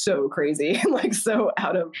so crazy and like so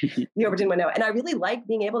out of the Overton window. And I really like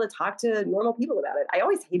being able to talk to normal people about it. I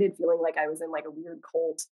always hated feeling like I was in like a weird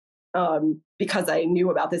cult because I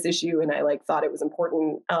knew about this issue and I like thought it was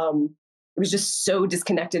important. It was just so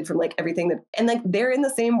disconnected from like everything and like they're in the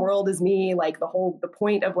same world as me. Like the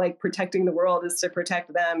point of like protecting the world is to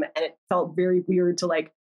protect them. And it felt very weird to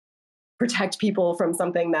like protect people from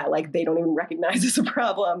something that like they don't even recognize as a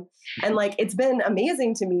problem. And like it's been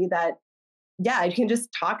amazing to me that I can just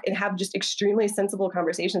talk and have just extremely sensible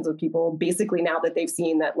conversations with people basically now that they've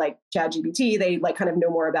seen that like ChatGPT, they like kind of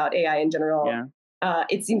know more about AI in general. Yeah.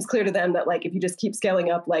 It seems clear to them that like if you just keep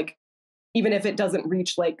scaling up, like even if it doesn't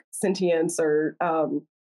reach like sentience or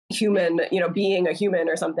human, being a human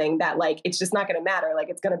or something, that like it's just not going to matter. Like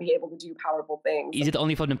it's going to be able to do powerful things. Is it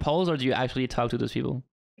only for the polls, or do you actually talk to those people?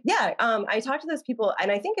 Yeah, I talk to those people,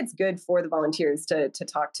 and I think it's good for the volunteers to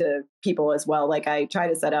talk to people as well. Like I try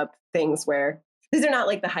to set up things where these are not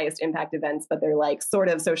like the highest impact events, but they're like sort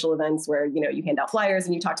of social events where, you hand out flyers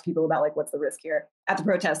and you talk to people about like what's the risk here. At the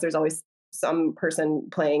protest, there's always some person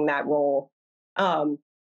playing that role. And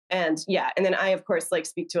then I of course like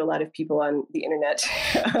speak to a lot of people on the internet.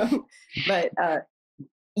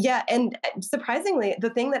 And surprisingly, the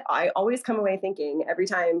thing that I always come away thinking every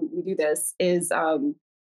time we do this is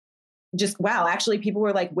just wow, actually people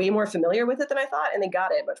were like way more familiar with it than I thought, and they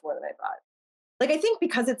got it much more than I thought. Like I think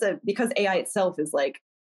because AI itself is like,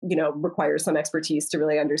 requires some expertise to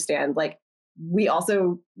really understand, like we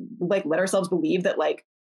also like let ourselves believe that like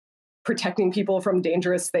protecting people from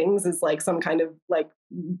dangerous things is like some kind of like,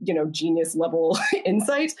 genius level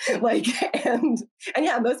insight. Like and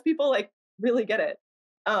yeah, most people like really get it.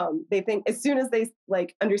 They think as soon as they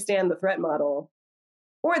like understand the threat model,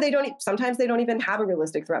 or sometimes they don't even have a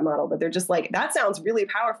realistic threat model, but they're just like, that sounds really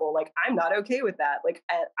powerful. Like, I'm not okay with that. Like,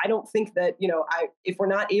 I don't think that, if we're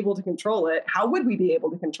not able to control it, how would we be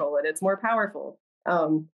able to control it? It's more powerful.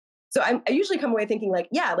 So I usually come away thinking like,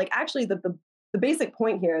 yeah, like actually the basic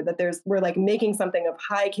point here that we're like making something of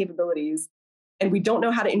high capabilities and we don't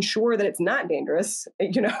know how to ensure that it's not dangerous,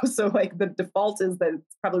 So like the default is that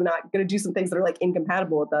it's probably not going to do some things that are like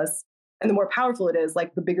incompatible with us. And the more powerful it is,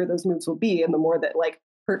 like the bigger those moves will be and the more that like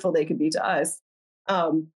hurtful they could be to us.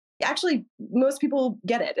 Actually, most people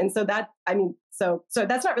get it. And so so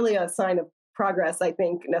that's not really a sign of progress, I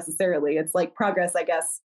think, necessarily. It's like progress, I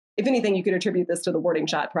guess. If anything, you could attribute this to the warning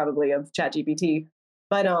shot probably of ChatGPT.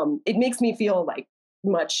 But it makes me feel like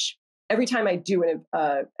much every time I do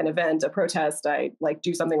an event, a protest, I like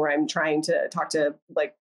do something where I'm trying to talk to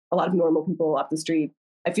like a lot of normal people off the street.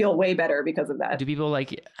 I feel way better because of that. Do people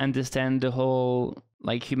like understand the whole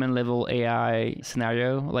like human level AI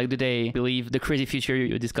scenario? Like, do they believe the crazy future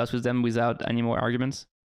you discuss with them without any more arguments?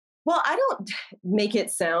 Well, I don't make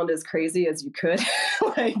it sound as crazy as you could.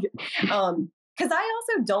 Like, because I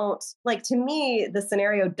also don't like, to me, the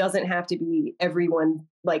scenario doesn't have to be everyone,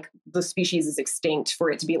 like the species is extinct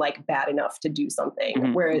for it to be like bad enough to do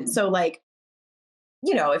something. So like,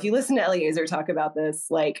 if you listen to Eliezer talk about this,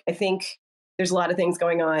 like, I think there's a lot of things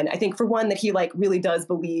going on. I think, for one, that he like really does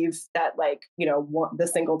believe that, like, the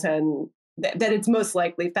singleton, that it's most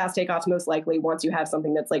likely, fast takeoff's most likely, once you have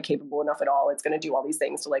something that's like capable enough at all, it's going to do all these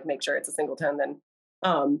things to like make sure it's a singleton. Then,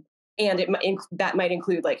 and that might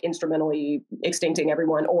include like instrumentally extincting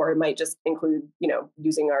everyone, or it might just include,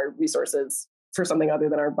 using our resources for something other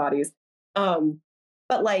than our bodies.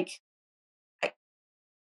 But like,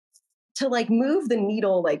 to like move the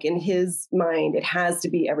needle, like in his mind, it has to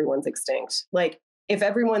be everyone's extinct. Like, if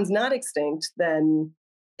everyone's not extinct, then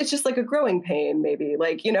it's just like a growing pain, maybe,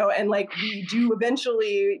 like, and like we do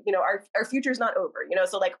eventually, our future's not over,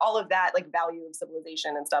 so like all of that, like, value of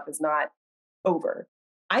civilization and stuff is not over.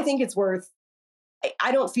 I think it's worth,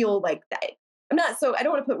 I don't feel like that. I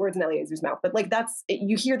don't want to put words in Eliezer's mouth, but like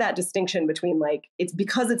you hear that distinction between like, it's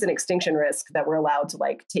because it's an extinction risk that we're allowed to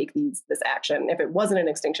like take this action. If it wasn't an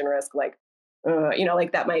extinction risk, like,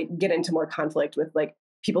 like that might get into more conflict with like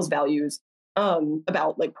people's values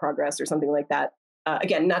about like progress or something like that.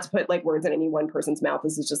 Again, not to put like words in any one person's mouth.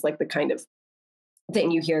 This is just like the kind of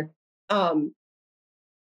thing you hear.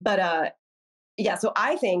 Yeah, so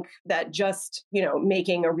I think that just,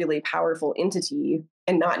 making a really powerful entity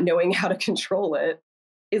and not knowing how to control it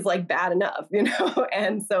is like bad enough,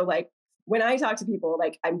 And so like when I talk to people,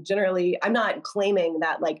 like I'm not claiming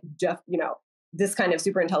that like this kind of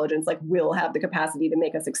super intelligence like will have the capacity to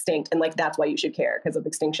make us extinct. And like, that's why you should care because of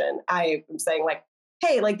extinction. I am saying like,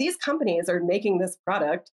 hey, like these companies are making this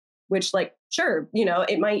product, which like, sure, you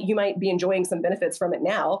might be enjoying some benefits from it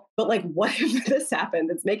now, but like, what if this happened?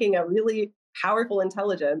 It's making a really powerful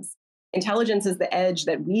intelligence. Intelligence is the edge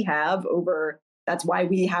that we have over, that's why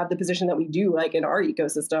we have the position that we do, like in our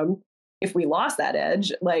ecosystem. If we lost that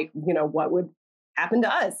edge, like, what would happen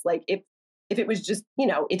to us? Like if it was just,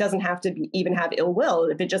 it doesn't have to even have ill will.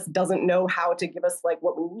 If it just doesn't know how to give us like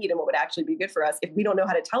what we need and what would actually be good for us, if we don't know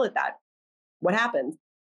how to tell it that, what happens?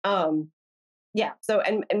 Yeah. So,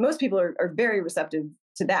 and most people are very receptive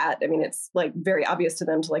to that. I mean, it's like very obvious to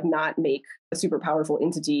them to like not make a super powerful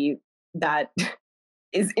entity that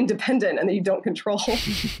is independent and that you don't control.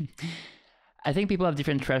 I think people have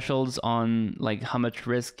different thresholds on like how much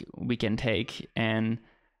risk we can take, and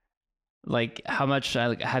like how much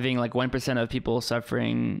like having like 1% of people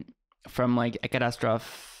suffering from like a catastrophic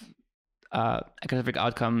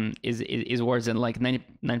outcome is worse than like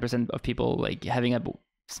 99% of people like having a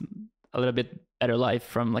little bit better life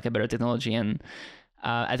from like a better technology. And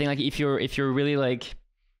I think like if you're really like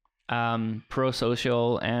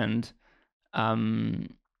pro-social and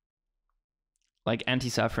like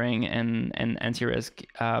anti-suffering and anti-risk,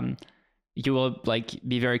 you will like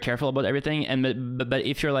be very careful about everything. And but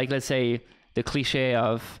if you're like, let's say the cliche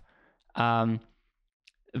of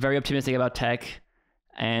very optimistic about tech,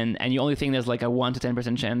 and you only think there's like a 1 to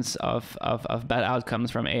 10% chance of bad outcomes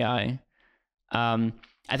from AI, I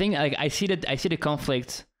think like I see the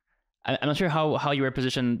conflict. I'm not sure how you were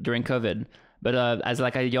positioned during COVID, but as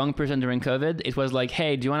like a young person during COVID, it was like,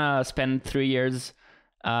 hey, do you want to spend 3 years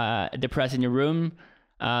depressed in your room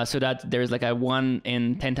so that there's like a 1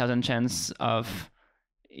 in 10,000 chance of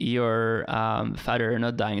your father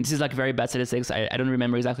not dying? This is like very bad statistics. I don't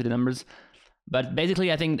remember exactly the numbers, but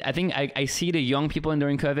basically I think I see the young people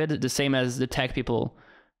during COVID the same as the tech people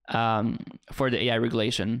for the AI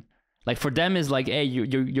regulation. Like for them is like, hey,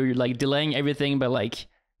 you're like delaying everything by like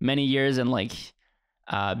many years, and like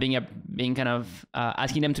being kind of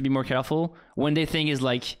asking them to be more careful when they think is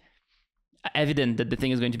like evident that the thing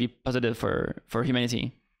is going to be positive for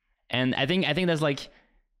humanity. And I think that's like,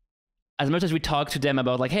 as much as we talk to them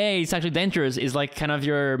about like, hey, it's actually dangerous, is like kind of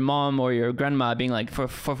your mom or your grandma being like,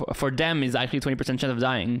 for them is actually 20% chance of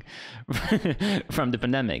dying from the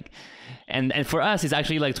pandemic. And for us, it's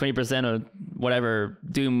actually like 20% or whatever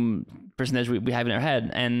doom percentage we have in our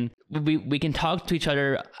head. And we can talk to each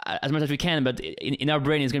other as much as we can, but in our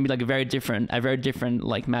brain, it's going to be like a very different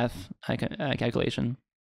like math calculation.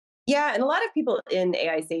 Yeah. And a lot of people in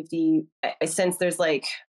AI safety, I sense there's like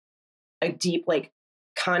a deep like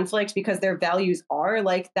conflict because their values are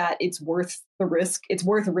like that it's worth the risk. It's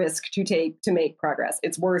worth risk to make progress.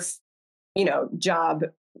 It's worth, job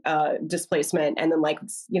displacement, and then like,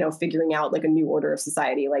 figuring out like a new order of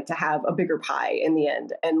society, like to have a bigger pie in the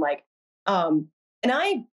end. And like, and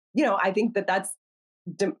I think that that's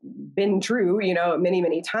been true, many,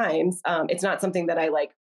 many times. It's not something that I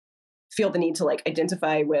like feel the need to like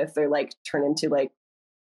identify with or like turn into like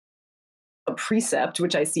a precept,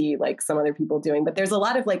 which I see like some other people doing. But there's a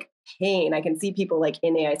lot of like pain. I can see people like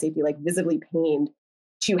in AI safety, like visibly pained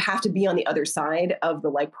to have to be on the other side of the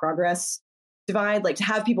like progress divide, like to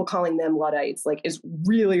have people calling them Luddites, like is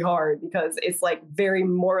really hard because it's like very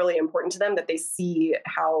morally important to them that they see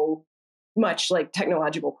how much like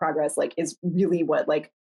technological progress like is really what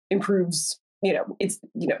like improves, it's,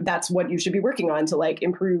 that's what you should be working on to like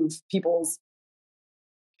improve people's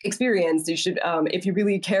experience. You should, if you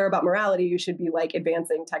really care about morality, you should be like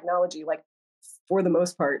advancing technology, like for the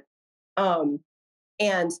most part.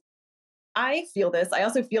 And I feel this. I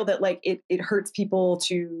also feel that like it hurts people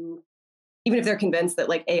to, even if they're convinced that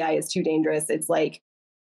like AI is too dangerous, it's like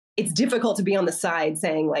it's difficult to be on the side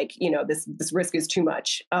saying like, this risk is too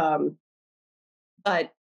much.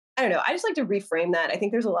 But I don't know. I just like to reframe that. I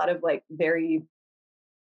think there's a lot of like very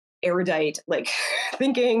erudite like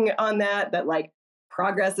thinking on that like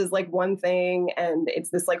progress is like one thing and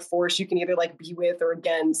it's this like force you can either like be with or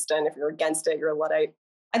against, and if you're against it, you're a Luddite.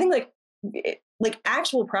 I think like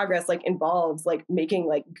actual progress like involves like making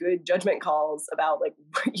like good judgment calls about like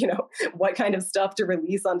what kind of stuff to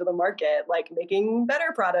release onto the market, like making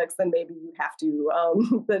better products than maybe you have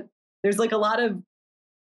to. But there's like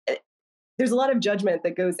there's a lot of judgment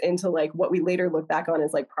that goes into like what we later look back on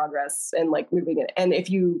as like progress and like moving it. And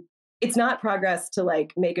it's not progress to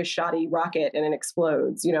like make a shoddy rocket and it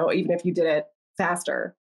explodes, even if you did it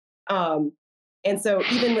faster. And so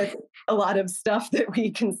even with a lot of stuff that we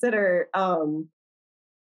consider,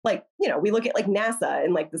 like, we look at like NASA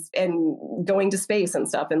and like this and going to space and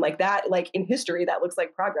stuff. And like that, like in history, that looks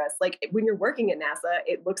like progress. Like when you're working at NASA,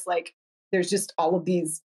 it looks like there's just all of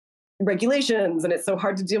these regulations and it's so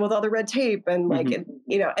hard to deal with all the red tape and like and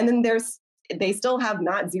then they still have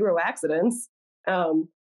not zero accidents,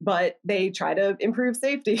 but they try to improve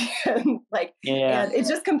safety and like and it's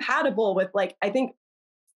just compatible with like, I think,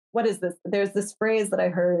 what is this, there's this phrase that I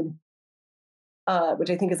heard which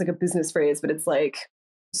I think is like a business phrase, but it's like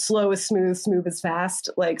slow is smooth, smooth is fast.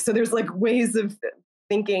 Like, so there's like ways of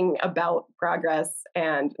thinking about progress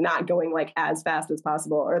and not going like as fast as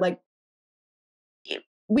possible, or like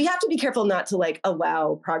we have to be careful not to like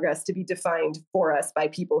allow progress to be defined for us by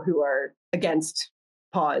people who are against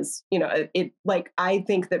pause. It like, I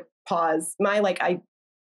think that pause,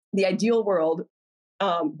 the ideal world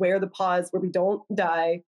where we don't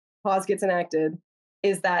die, pause gets enacted,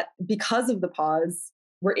 is that because of the pause,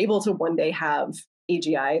 we're able to one day have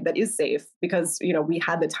AGI that is safe because, we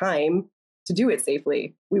had the time to do it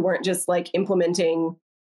safely. We weren't just like implementing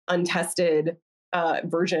untested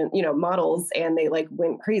version, models, and they like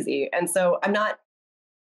went crazy. And so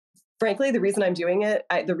frankly, the reason I'm doing it,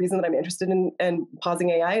 the reason that I'm interested in pausing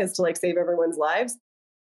AI is to like save everyone's lives.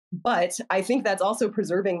 But I think that's also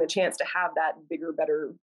preserving the chance to have that bigger,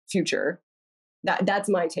 better future. That's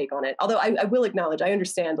my take on it. Although I will acknowledge, I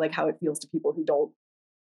understand like how it feels to people who don't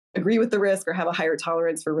agree with the risk or have a higher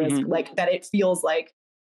tolerance for risk, like that it feels like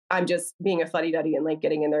I'm just being a fuddy-duddy and like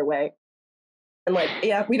getting in their way. And like,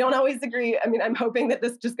 yeah, we don't always agree. I mean, I'm hoping that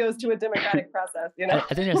this just goes to a democratic process, I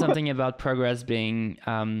think there's something about progress being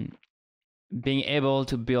able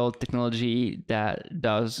to build technology that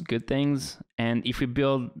does good things. And if we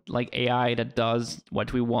build like AI that does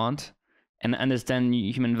what we want and understand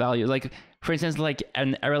human value, like for instance, like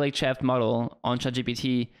an RLHF model on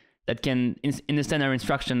ChatGPT that can understand our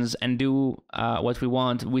instructions and do what we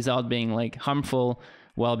want without being like harmful,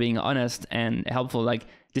 while being honest and helpful. Like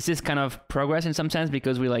this is kind of progress in some sense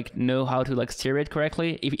because we like know how to like steer it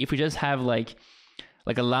correctly. If we just have like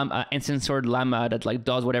a instant sword llama that like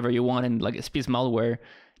does whatever you want and like speaks malware,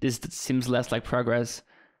 this seems less like progress.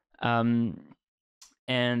 And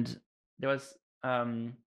there was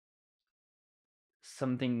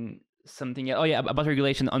something oh yeah, about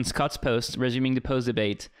regulation on Scott's post, resuming the post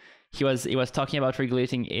debate. He was talking about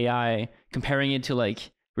regulating AI, comparing it to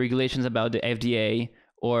like regulations about the FDA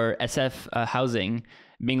or SF housing,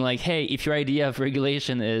 being like, hey, if your idea of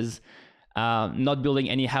regulation is not building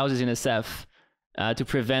any houses in SF to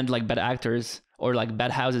prevent like bad actors or like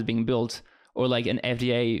bad houses being built, or like an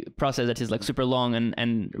FDA process that is like super long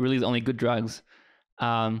and release only good drugs,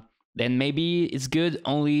 then maybe it's good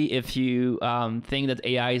only if you think that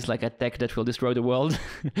AI is like a tech that will destroy the world.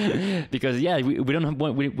 Because yeah, we don't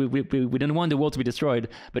want we don't want the world to be destroyed.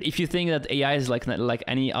 But if you think that AI is like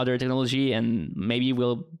any other technology and maybe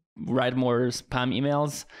will write more spam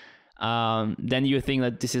emails, then you think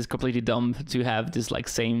that this is completely dumb to have this like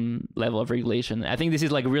same level of regulation. I think this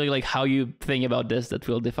is like really like how you think about this that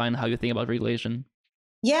will define how you think about regulation.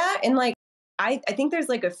 Yeah, and like I think there's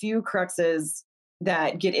like a few cruxes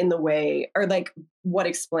that get in the way, or like what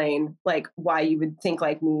explain like why you would think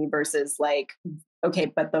like me versus like, okay,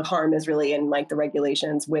 but the harm is really in like the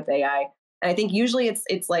regulations with AI. And I think usually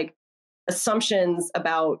it's like assumptions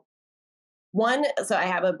about one. So I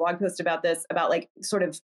have a blog post about this, about like sort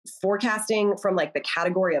of forecasting from like the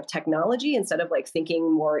category of technology instead of like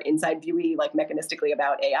thinking more inside viewy, like mechanistically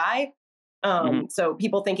about AI. So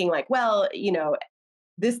people thinking like, well,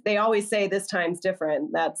 they always say this time's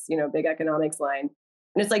different. That's, big economics line.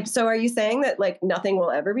 And it's like, so are you saying that like nothing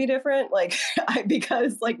will ever be different? Like,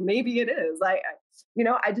 because like maybe it is.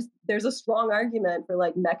 There's a strong argument for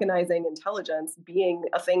like mechanizing intelligence being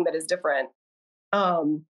a thing that is different.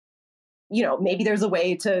 Maybe there's a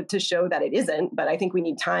way to show that it isn't, but I think we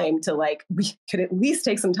need time to like, we could at least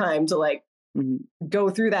take some time to like go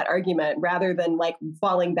through that argument rather than like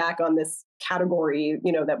falling back on this category,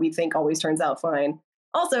 that we think always turns out fine.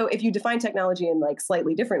 Also, if you define technology in like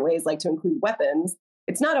slightly different ways, like to include weapons,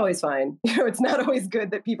 it's not always fine. It's not always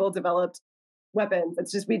good that people developed weapons.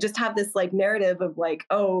 It's just, we just have this like narrative of like,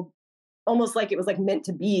 oh, almost like it was like meant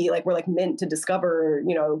to be, like we're like meant to discover,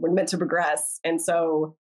 we're meant to progress. And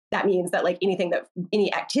so that means that like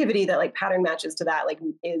any activity that like pattern matches to that, like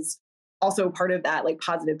is also part of that like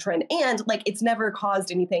positive trend. And like, it's never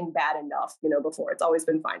caused anything bad enough, before. It's always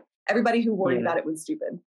been fine. Everybody who worried about it was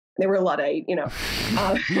stupid. They were Luddite,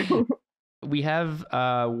 We have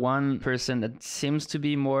one person that seems to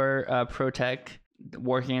be more pro-tech,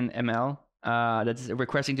 working in ML, that's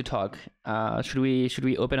requesting to talk. Should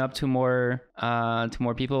we open up to more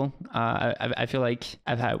people? I feel like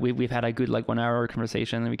we've had a good like 1 hour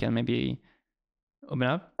conversation, and we can maybe open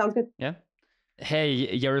up. Sounds good. Yeah. Hey,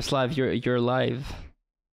 Yaroslav, you're live.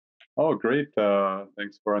 Oh, great!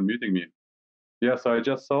 Thanks for unmuting me. Yeah, so I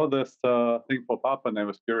just saw this thing pop up, and I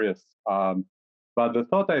was curious. But the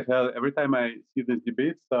thought I've had every time I see these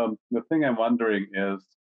debates, the thing I'm wondering is,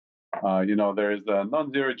 there is a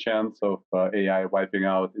non-zero chance of AI wiping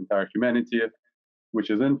out entire humanity, which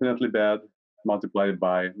is infinitely bad. Multiplied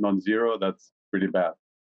by non-zero, that's pretty bad.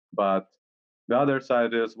 But the other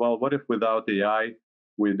side is, well, what if without AI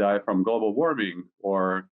we die from global warming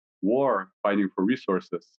or war fighting for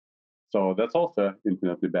resources? So that's also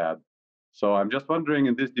infinitely bad. So I'm just wondering,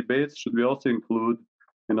 in these debates, should we also include,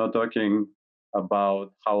 talking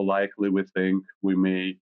about how likely we think we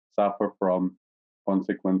may suffer from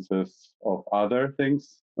consequences of other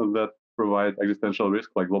things that provide existential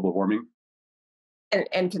risk, like global warming?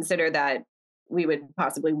 And consider that we would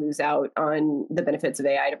possibly lose out on the benefits of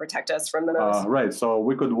AI to protect us from those. Right. So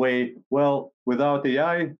we could weigh, well, without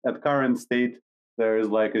AI at current state, there is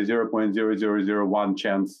like a 0.0001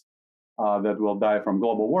 chance that we'll die from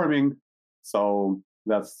global warming. So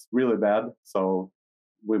that's really bad. So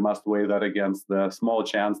we must weigh that against the small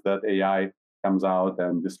chance that AI comes out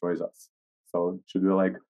and destroys us. So should we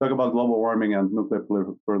like talk about global warming and nuclear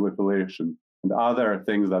proliferation and other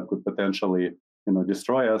things that could potentially,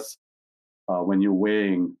 destroy us? When you're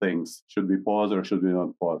weighing things, should we pause or should we not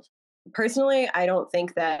pause? Personally, I don't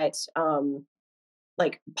think that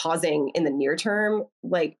like pausing in the near term,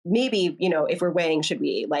 like maybe, if we're weighing, should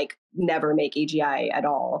we like never make AGI at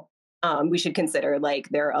all? We should consider like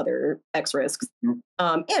there are other X risks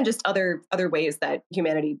and just other ways that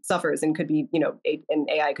humanity suffers and could be, and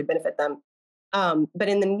AI could benefit them. But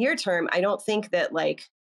in the near term, I don't think that like,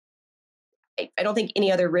 I don't think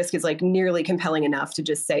any other risk is like nearly compelling enough to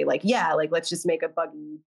just say like, yeah, like let's just make a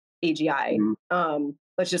buggy AGI.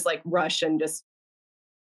 Let's just like rush and just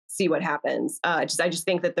see what happens. I just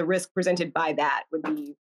think that the risk presented by that would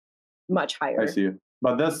be much higher. I see.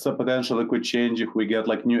 But that's a potentially could change if we get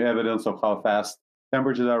like new evidence of how fast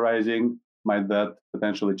temperatures are rising. Might that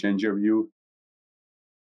potentially change your view?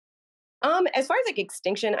 As far as like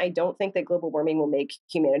extinction, I don't think that global warming will make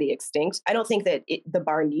humanity extinct. I don't think that the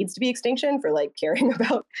bar needs to be extinction for like caring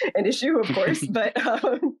about an issue, of course. but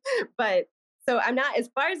so I'm not, as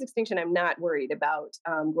far as extinction, I'm not worried about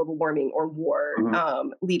global warming or war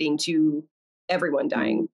leading to everyone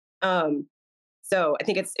dying. So I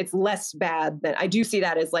think it's less bad than, I do see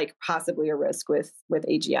that as like possibly a risk with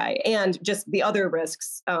AGI and just the other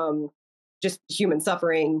risks, just human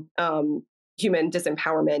suffering, human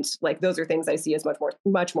disempowerment. Like those are things I see as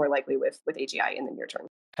much more likely with AGI in the near term.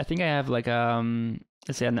 I think I have like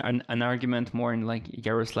let's say an argument more in like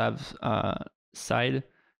Yaroslav's side,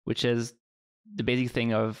 which is the basic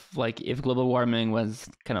thing of like if global warming was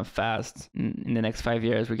kind of fast in the next 5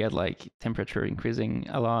 years, we get like temperature increasing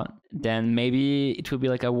a lot, then maybe it would be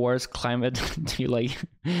like a worse climate to like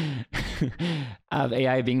have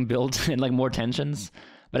AI being built and like more tensions.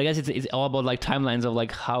 But I guess it's all about like timelines of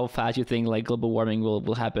like how fast you think like global warming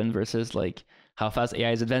will happen versus like how fast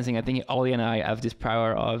AI is advancing. I think Ollie and I have this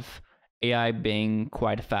power of AI being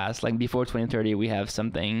quite fast. Like before 2030, we have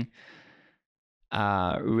something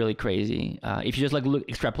really crazy. If you just like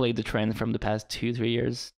extrapolate the trend from the past 2-3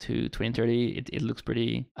 years to 2030, it looks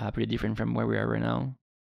pretty different from where we are right now.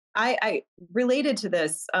 I related to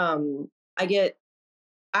this. I get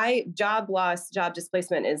job loss, job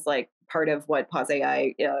displacement is like part of what Pause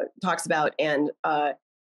AI talks about, and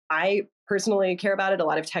I personally care about it. A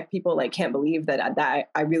lot of tech people like can't believe that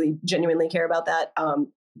I really genuinely care about that.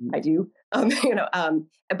 I do,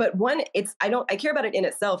 but one, I care about it in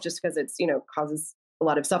itself just because it's causes a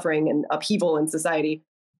lot of suffering and upheaval in society.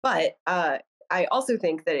 But I also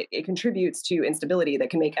think that it contributes to instability that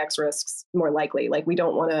can make X risks more likely. Like we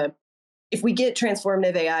don't want to, if we get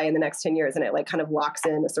transformative AI in the next 10 years and it like kind of locks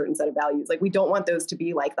in a certain set of values, like we don't want those to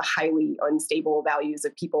be like the highly unstable values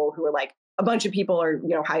of people who are like, a bunch of people are,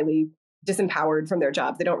 highly disempowered from their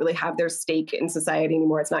jobs. They don't really have their stake in society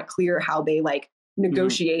anymore. It's not clear how they like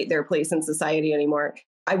negotiate their place in society anymore.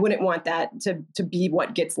 I wouldn't want that to be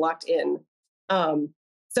what gets locked in.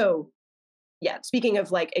 So yeah, speaking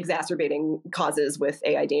of like exacerbating causes with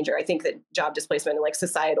AI danger, I think that job displacement and like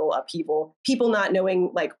societal upheaval, people not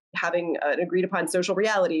knowing, like having an agreed upon social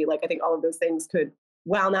reality, like I think all of those things could,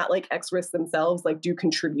 while not like X risks themselves, like do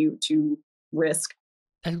contribute to risk.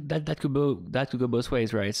 That could go both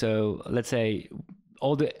ways, right? So let's say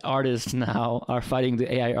all the artists now are fighting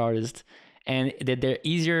the AI artists, and that they're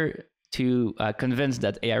easier to convince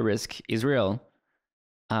that AI risk is real.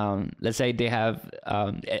 Let's say they have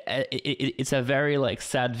it's a very like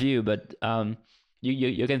sad view, but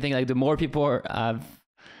you can think like the more people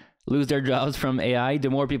lose their jobs from AI,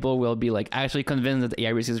 the more people will be like actually convinced that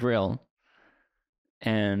AI risk is real.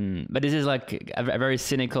 But this is like a very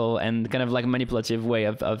cynical and kind of like manipulative way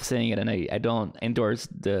of saying it, and I don't endorse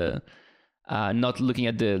the not looking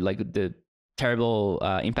at the terrible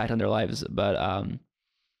impact on their lives. But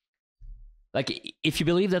like if you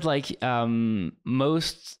believe that like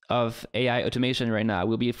most of AI automation right now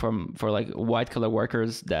will be for like white collar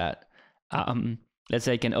workers that let's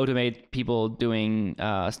say can automate people doing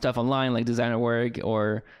stuff online like designer work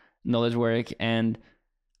or knowledge work, and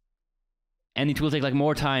it will take like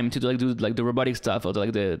more time to do like the robotic stuff or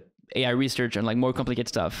like the AI research and like more complicated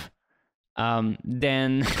stuff,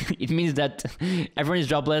 then it means that everyone is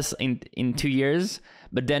jobless in 2 years.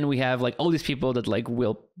 But then we have like all these people that like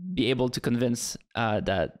will be able to convince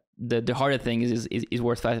that the harder thing is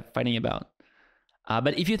worth fighting about.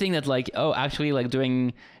 But if you think that like, oh, actually like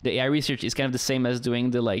doing the AI research is kind of the same as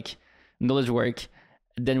doing the like knowledge work,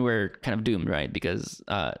 then we're kind of doomed, right? Because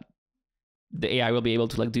the AI will be able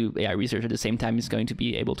to like do AI research at the same time it's going to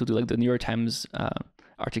be able to do like the New York Times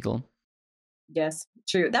article. Yes,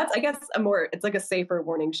 true. That's, I guess, it's like a safer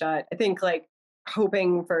warning shot. I think like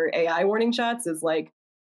hoping for AI warning shots is like,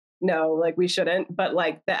 no, like we shouldn't. But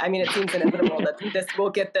like that, I mean, it seems inevitable that this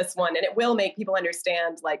will get this one, and it will make people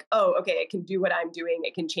understand like, oh, okay, it can do what I'm doing.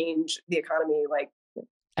 It can change the economy. Like,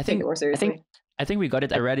 take it more seriously. I think we got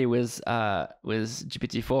it already with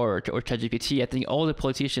GPT-4 or ChatGPT. I think all the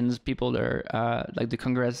politicians, people that are like the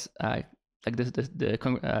Congress, like the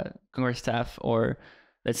Congress staff, or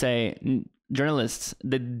let's say journalists,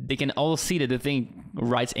 they can all see that the thing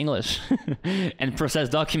writes English and process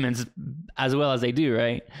documents as well as they do,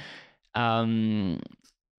 right? And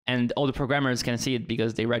all the programmers can see it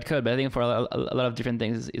because they write code. But I think for a lot of different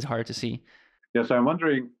things, it's hard to see. Yeah, so I'm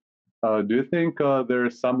wondering, do you think there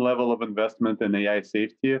is some level of investment in AI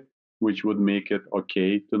safety which would make it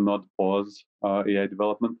okay to not pause AI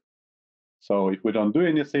development? So if we don't do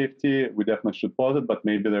any safety, we definitely should pause it, but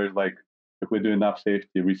maybe there's like, if we do enough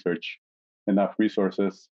safety research, enough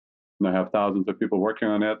resources, have thousands of people working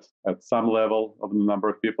on it at some level of the number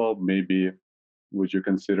of people, maybe would you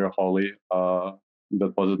consider wholly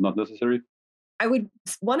that pause is not necessary? I would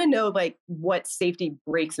want to know like what safety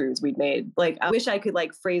breakthroughs we'd made. Like I wish I could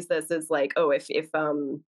like phrase this as like, oh, if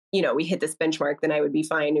we hit this benchmark, then I would be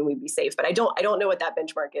fine and we'd be safe. But I don't know what that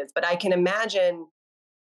benchmark is. But I can imagine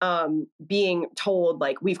being told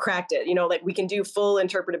like we've cracked it, like we can do full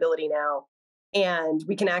interpretability now, and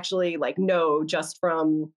we can actually like know just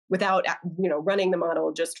from without running the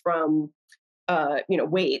model just from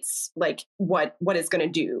weights, like what it's going to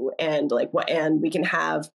do, and like what, and we can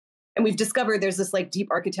have. And we've discovered there's this like deep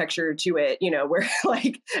architecture to it, where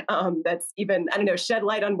like that's even, I don't know, shed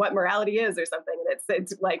light on what morality is or something. And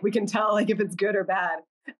it's like we can tell like if it's good or bad.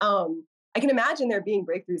 I can imagine there being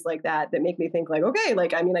breakthroughs like that make me think like, okay,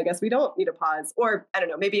 like, I mean, I guess we don't need a pause. Or I don't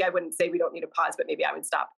know, maybe I wouldn't say we don't need a pause, but maybe I would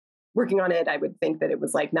stop working on it. I would think that it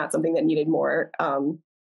was like not something that needed more of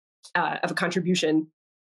a contribution.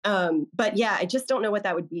 But yeah, I just don't know what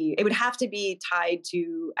that would be. It would have to be tied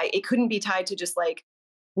to, it couldn't be tied to just like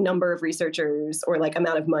number of researchers or like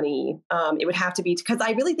amount of money. It would have to be, because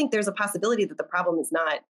I really think there's a possibility that the problem is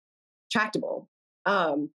not tractable,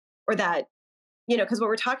 or that, because what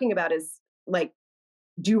we're talking about is like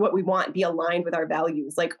do what we want, be aligned with our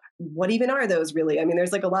values. Like, what even are those really? I mean,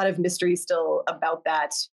 there's like a lot of mystery still about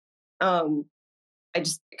that. I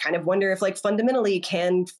just kind of wonder if like fundamentally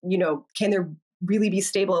can there really be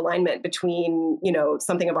stable alignment between,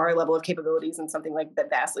 something of our level of capabilities and something like that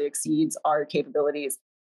vastly exceeds our capabilities?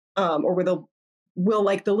 Or will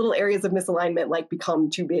like the little areas of misalignment like become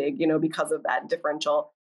too big, because of that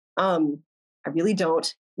differential? I really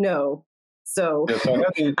don't know. So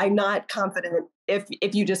I'm not confident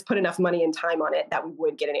if you just put enough money and time on it that we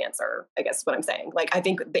would get an answer, I guess is what I'm saying. Like, I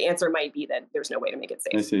think the answer might be that there's no way to make it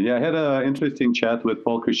safe. I see. Yeah, I had an interesting chat with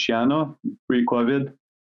Paul Cristiano pre-COVID,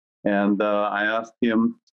 and I asked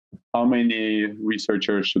him how many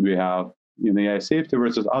researchers should we have in AI safety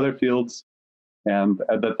versus other fields. And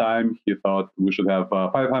at the time, he thought we should have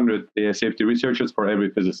 500 AI safety researchers for every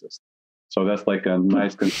physicist. So that's like a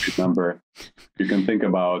nice concrete number you can think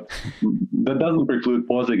about. That doesn't preclude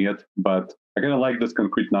pausing it, but I kind of like these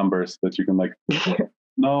concrete numbers that you can like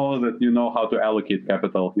know that you know how to allocate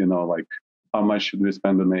capital, like how much should we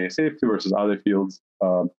spend on AI safety versus other fields,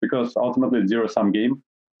 because ultimately it's zero-sum game.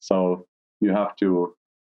 So you have to,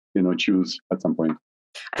 choose at some point.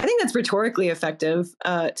 I think that's rhetorically effective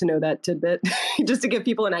to know that tidbit, just to give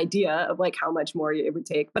people an idea of like how much more it would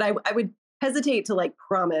take. But I would hesitate to like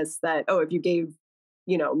promise that, if you gave,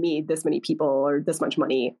 me this many people or this much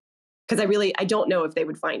money, because I don't know if they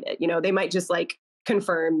would find it. They might just like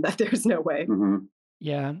confirm that there's no way. Mm-hmm.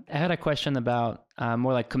 Yeah, I had a question about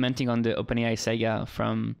more like commenting on the OpenAI saga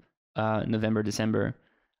from November, December,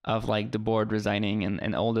 of like the board resigning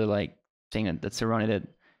and all the like thing that surrounded it.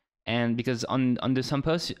 And because on some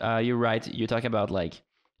posts, you write, you talk about like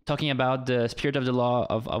talking about the spirit of the law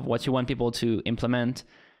of what you want people to implement,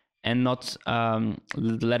 and not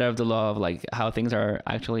the letter of the law of like how things are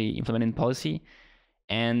actually implemented in policy.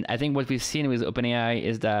 And I think what we've seen with OpenAI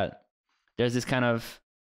is that there's this kind of,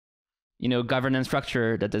 governance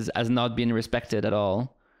structure that has not been respected at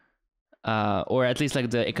all, or at least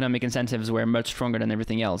like the economic incentives were much stronger than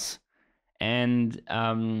everything else. And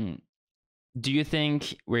do you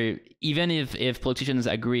think even if politicians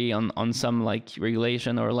agree on some like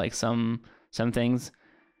regulation or like some things,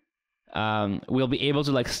 we'll be able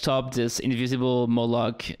to like stop this invisible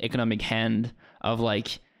Moloch economic hand of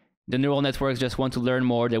like the neural networks just want to learn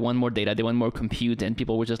more, they want more data, they want more compute, and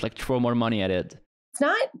people will just like throw more money at it? It's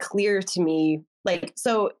not clear to me. Like,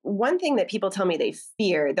 so one thing that people tell me they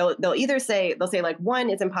fear, they'll either say, like, one,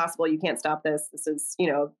 it's impossible, you can't stop this. This is,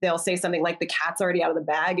 they'll say something like the cat's already out of the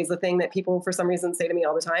bag is the thing that people for some reason say to me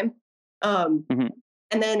all the time. And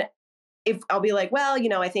then if I'll be like, well,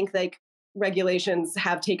 I think like regulations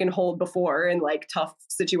have taken hold before in like tough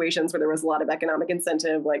situations where there was a lot of economic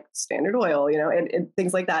incentive, like Standard Oil, and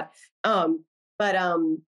things like that.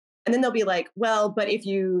 And then they'll be like, well, but if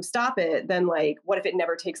you stop it, then like, what if it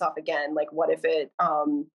never takes off again? Like, what if it,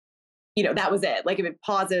 that was it? Like, if it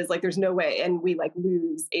pauses, like, there's no way, and we like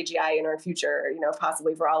lose AGI in our future,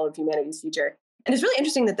 possibly for all of humanity's future. And it's really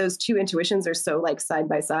interesting that those two intuitions are so like side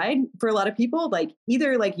by side for a lot of people. Like,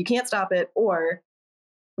 either like you can't stop it, or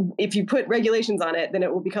if you put regulations on it, then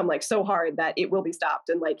it will become like so hard that it will be stopped,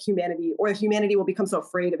 and like humanity will become so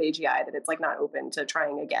afraid of AGI that it's like not open to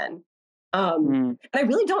trying again. And I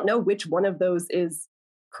really don't know which one of those is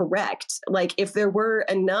correct. Like, if there were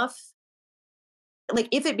enough, like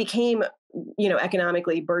if it became,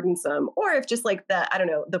 economically burdensome, or if just like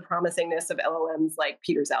the promisingness of LLMs like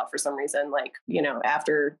peters out for some reason, like,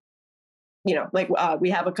 after, we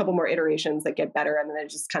have a couple more iterations that get better, and then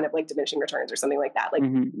it's just kind of like diminishing returns or something like that. Like,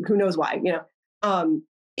 who knows why,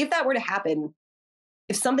 if that were to happen,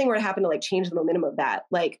 if something were to happen to like change the momentum of that,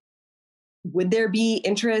 like, would there be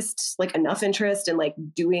interest, like enough interest in like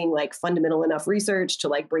doing like fundamental enough research to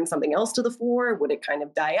like bring something else to the fore? Would it kind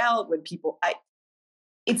of die out? Would people,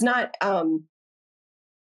 it's not, I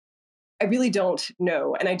really don't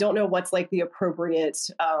know. And I don't know what's like the appropriate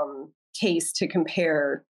case to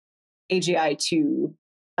compare AGI to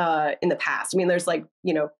in the past. I mean, there's like,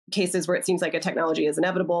 cases where it seems like a technology is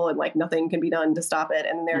inevitable and like nothing can be done to stop it.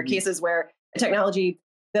 And there are cases where a technology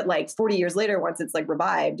that like 40 years later, once it's like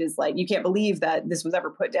revived, is like, you can't believe that this was ever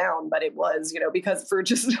put down, but it was, because for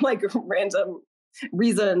just like random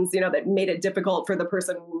reasons, that made it difficult for the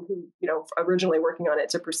person who, originally working on it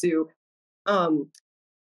to pursue. So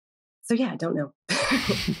yeah, I don't know.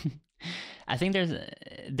 I think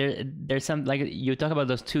there's some, like, you talk about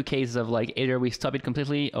those two cases of like either we stop it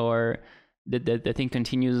completely or the thing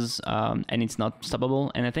continues and it's not stoppable.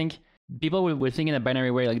 And I think people will think in a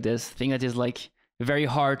binary way, like this thing that is like very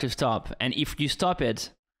hard to stop. And if you stop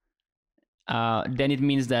it, then it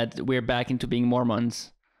means that we're back into being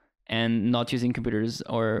Mormons and not using computers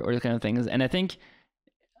or those kind of things. And I think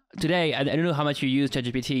today, I don't know how much you use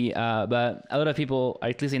ChatGPT, but a lot of people,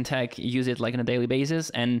 at least in tech, use it like on a daily basis,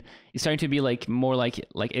 and it's starting to be like more like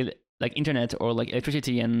internet or like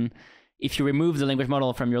electricity. And if you remove the language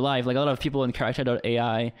model from your life, like a lot of people in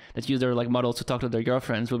character.ai that use their like models to talk to their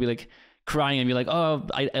girlfriends will be like crying and be like, oh,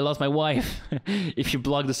 I lost my wife if you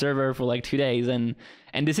block the server for like 2 days. And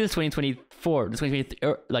this is 2024,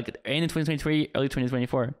 2020, like end of 2023, early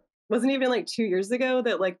 2024. Wasn't even like 2 years ago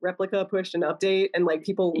that like Replica pushed an update and like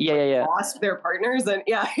people lost their partners, and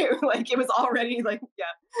like it was already like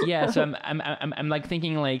So I'm like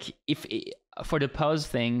thinking like if for the pause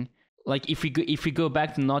thing, like if we go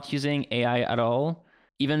back to not using AI at all,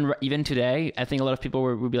 even today, I think a lot of people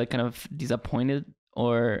would be like kind of disappointed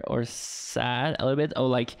or sad a little bit, or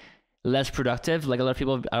like less productive. Like a lot of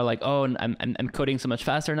people are like, oh, I'm coding so much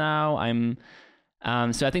faster now.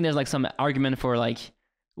 So I think there's like some argument for like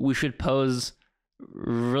we should pose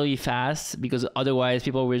really fast, because otherwise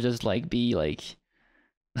people will just like be like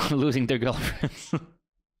losing their girlfriends. So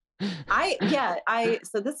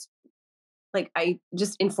this, like, I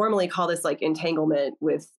just informally call this like entanglement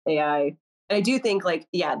with AI. And I do think like,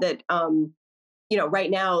 that,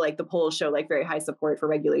 right now, like the polls show like very high support for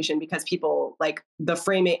regulation, because people like the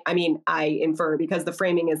framing, I infer because the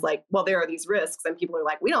framing is like, well, there are these risks and people are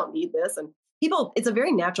like, we don't need this. And people, it's a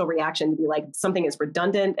very natural reaction to be like, something is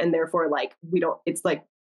redundant and therefore like, it's like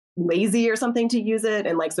lazy or something to use it.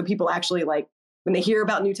 And like, so people actually like, when they hear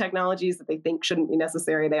about new technologies that they think shouldn't be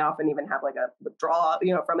necessary, they often even have like a withdrawal,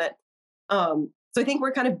 from it. So I think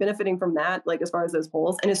we're kind of benefiting from that, like as far as those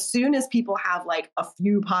polls. And as soon as people have like a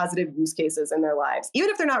few positive use cases in their lives, even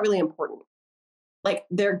if they're not really important, like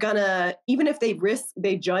they're gonna, even if they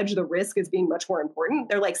judge the risk as being much more important,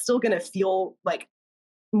 they're like still gonna feel like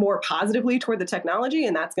more positively toward the technology,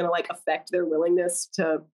 and that's gonna like affect their willingness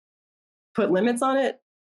to put limits on it.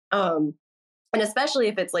 And especially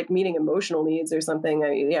if it's like meeting emotional needs or something,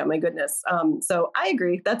 my goodness. So I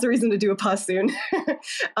agree. That's a reason to do a pause soon.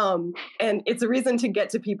 And it's a reason to get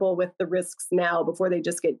to people with the risks now before they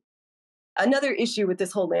just get. Another issue with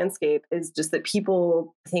this whole landscape is just that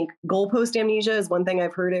people think goalpost amnesia is one thing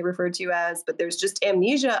I've heard it referred to as, but there's just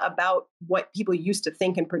amnesia about what people used to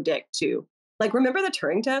think and predict too. Like, remember the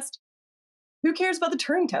Turing test? Who cares about the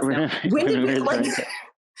Turing test now? When did we like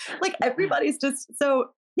everybody's just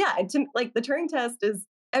so. Yeah, like the Turing test is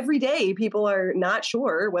every day people are not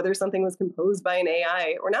sure whether something was composed by an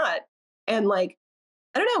AI or not. And like,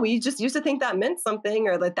 I don't know, we just used to think that meant something,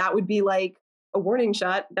 or that would be like a warning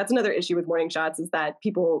shot. That's another issue with warning shots, is that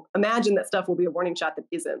people imagine that stuff will be a warning shot that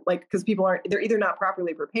isn't, like, because they're either not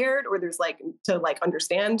properly prepared, or there's like to like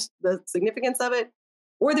understand the significance of it,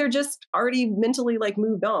 or they're just already mentally like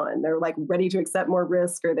moved on. They're like ready to accept more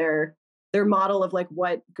risk, or their model of like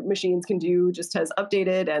what machines can do just has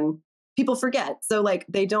updated, and people forget. So like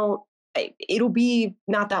it'll be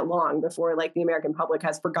not that long before like the American public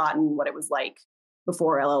has forgotten what it was like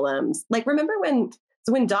before LLMs. Like, remember when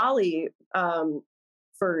DALL-E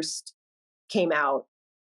first came out,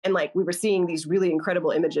 and like we were seeing these really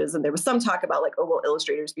incredible images, and there was some talk about like, oh, will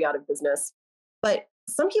illustrators be out of business? But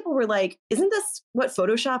some people were like, isn't this what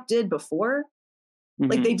Photoshop did before?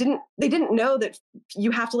 Like they didn't know that you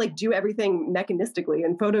have to like do everything mechanistically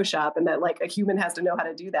in Photoshop, and that like a human has to know how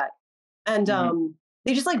to do that. And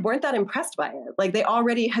they just like weren't that impressed by it. Like they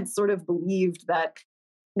already had sort of believed that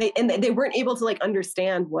they weren't able to like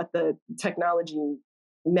understand what the technology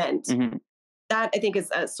meant. That I think is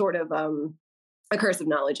a sort of a curse of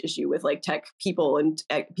knowledge issue with like tech people and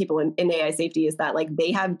people in AI safety, is that like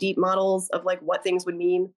they have deep models of like what things would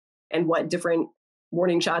mean and what different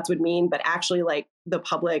warning shots would mean, but actually like the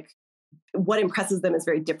public, what impresses them is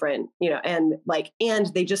very different, and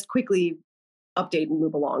they just quickly update and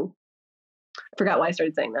move along. Forgot why I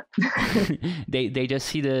started saying that. they just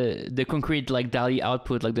see the concrete like DALL-E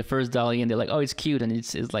output, like the first DALL-E, and they're like, oh, it's cute and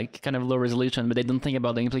it's like kind of low resolution, but they don't think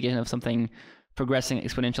about the implication of something progressing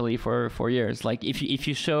exponentially for 4 years. Like if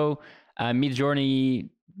you show Midjourney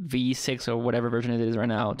V6 or whatever version it is right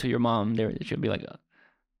now to your mom, she'll be like,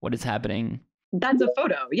 what is happening? That's a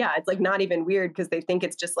photo. Yeah, it's like not even weird because they think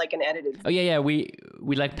it's just like an edited. Oh yeah. We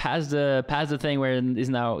like passed the thing where it is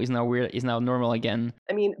now weird, is now normal again.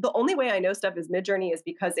 I mean, the only way I know stuff is Midjourney is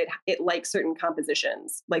because it likes certain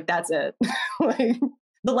compositions. Like that's it. Like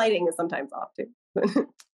the lighting is sometimes off too.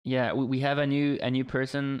 Yeah, we have a new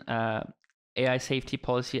person, AI safety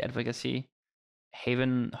policy advocacy,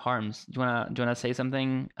 Haven Harms. Do you wanna say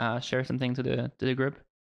something? Share something to the group.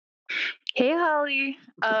 Hey Holly.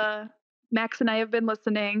 Max and I have been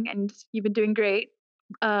listening, and you've been doing great.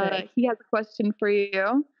 He has a question for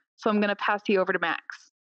you, so I'm going to pass you over to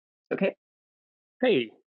Max. Okay. Hey.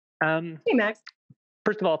 Hey, Max.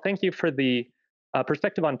 first of all, thank you for the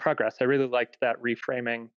perspective on progress. I really liked that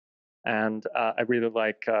reframing, and I really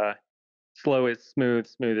like slow is smooth,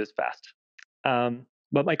 smooth is fast.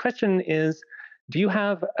 But my question is, do you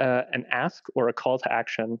have an ask or a call to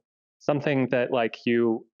action, something that like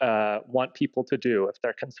you want people to do if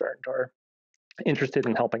they're concerned or interested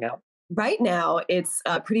in helping out? Right now, it's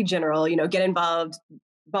pretty general. Get involved,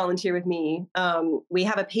 volunteer with me. We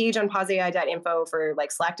have a page on pauseai.info for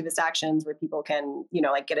like Slacktivist actions where people can,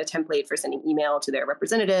 like get a template for sending email to their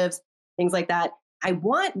representatives, things like that. I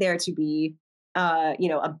want there to be,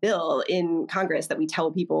 a bill in Congress that we tell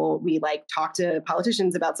people we like talk to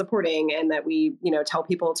politicians about supporting, and that we, tell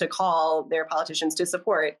people to call their politicians to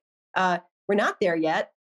support. We're not there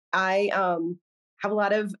yet. I have a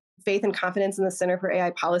lot of faith and confidence in the Center for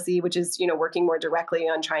AI Policy, which is, working more directly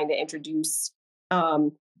on trying to introduce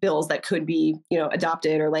bills that could be,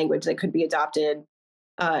 adopted, or language that could be adopted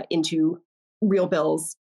into real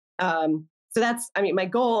bills. So that's, my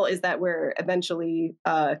goal is that we're eventually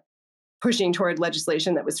pushing toward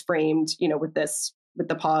legislation that was framed, with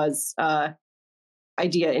the pause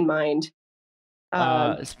idea in mind.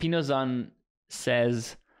 Spinozan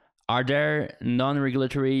says, are there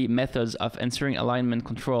non-regulatory methods of ensuring alignment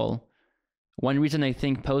control? One reason I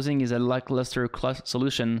think pausing is a lackluster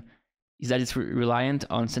solution is that it's reliant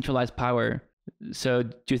on centralized power. So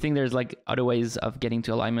do you think there's like other ways of getting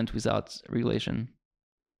to alignment without regulation?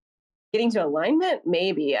 Getting to alignment,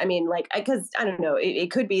 maybe. Because I don't know, it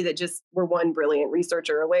could be that just we're one brilliant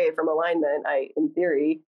researcher away from alignment. In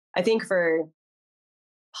theory, I think for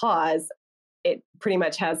pause, it pretty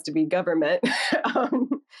much has to be government.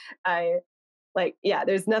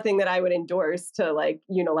 There's nothing that I would endorse to like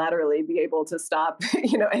unilaterally be able to stop,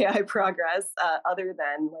 AI progress other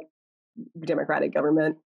than like democratic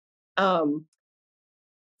government.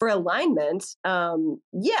 For alignment,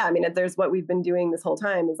 there's what we've been doing this whole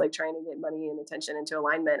time is like trying to get money and attention into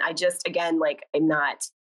alignment. I just, again, like I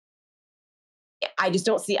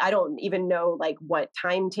don't even know like what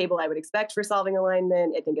timetable I would expect for solving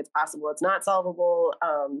alignment. I think it's possible it's not solvable.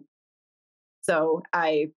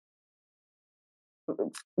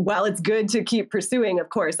 While it's good to keep pursuing, of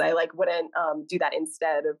course, I wouldn't do that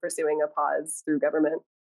instead of pursuing a pause through government.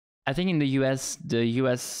 I think in the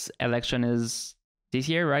US election is this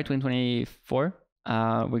year, right? 2024.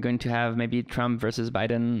 We're going to have maybe Trump versus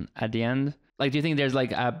Biden at the end. Like, do you think there's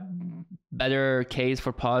like a better case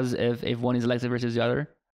for pause if one is elected versus the other?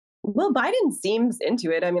 Well, Biden seems into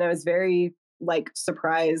it. I was very like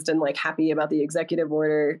surprised and like happy about the executive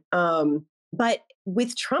order. But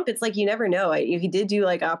with Trump, it's like you never know. He did do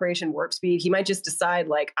like Operation Warp Speed. He might just decide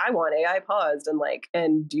like I want AI paused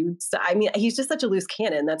and do. He's just such a loose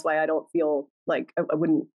cannon. That's why I don't feel like I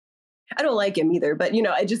wouldn't. I don't like him either. But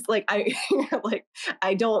I just like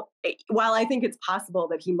I don't. While I think it's possible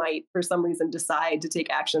that he might for some reason decide to take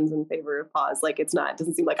actions in favor of pause, like it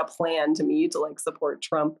doesn't seem like a plan to me to like support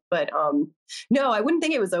Trump. But no, I wouldn't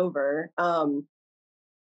think it was over.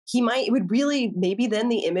 It would really, maybe then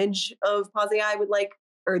the image of Pause AI would like,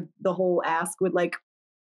 or the whole ask would like,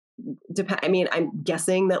 depend. I'm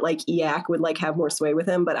guessing that like EAC would like have more sway with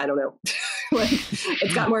him, but I don't know. Like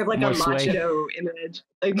it's got more of like more a macho image.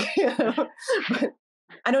 But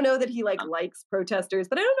I don't know that he like likes protesters,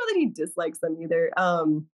 but I don't know that he dislikes them either.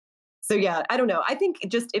 So yeah, I don't know. I think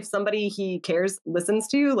just if somebody he cares, listens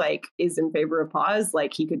to, like is in favor of pause,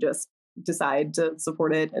 like he could just decide to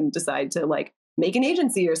support it and decide to like make an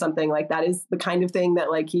agency or something. Like that is the kind of thing that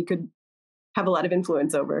like he could have a lot of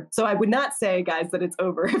influence over. So I would not say, guys, that it's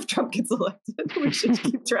over if Trump gets elected. We should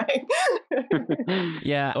keep trying.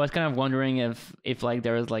 Yeah, I was kind of wondering if like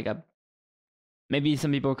there was like maybe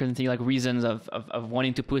some people can see like reasons of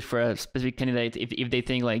wanting to push for a specific candidate if they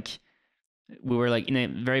think like we were like in a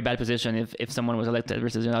very bad position if someone was elected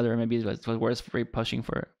versus another. Maybe it was worth pushing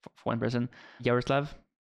for one person. Yaroslav?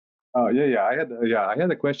 Oh yeah. I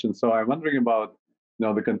had a question. So I'm wondering about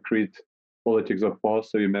the concrete politics of pause.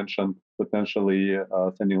 So you mentioned potentially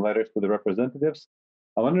sending letters to the representatives.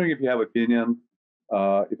 I'm wondering if you have opinion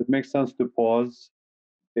if it makes sense to pause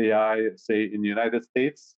AI, say in the United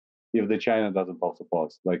States, if the China doesn't also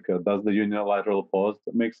pause. Like, does the unilateral pause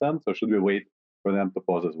make sense, or should we wait for them to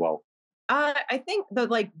pause as well? I think the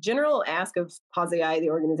like general ask of Pause AI, the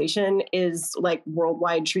organization, is like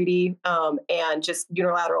worldwide treaty, and just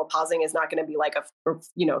unilateral pausing is not going to be like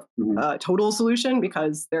a total solution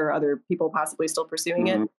because there are other people possibly still pursuing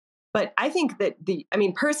it. But I think that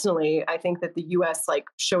personally, I think that the U.S. like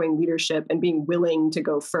showing leadership and being willing to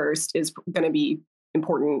go first is going to be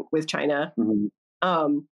important with China, and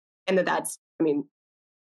that's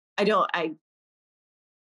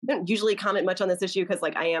don't usually comment much on this issue because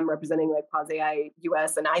like I am representing like Pause AI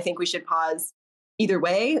US, and I think we should pause either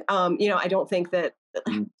way. I don't think that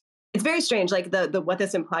it's very strange, like the what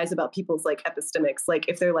this implies about people's like epistemics. Like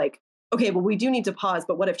if they're like, okay, well, we do need to pause,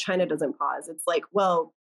 but what if China doesn't pause? It's like,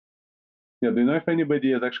 well, yeah, do you know if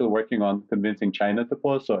anybody is actually working on convincing China to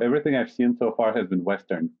pause? So everything I've seen so far has been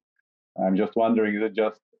Western. I'm just wondering, is it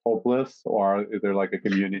just hopeless, or is there like a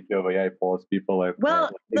community of AI pause people? Well,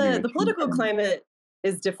 the political climate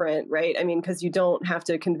is different, right? I mean, because you don't have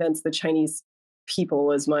to convince the Chinese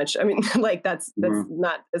people as much. I mean, like that's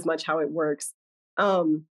not as much how it works.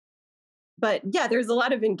 But yeah, there's a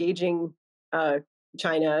lot of engaging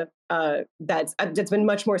China that's been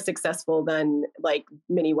much more successful than like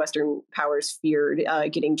many Western powers feared.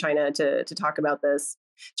 Getting China to talk about this.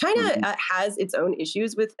 China has its own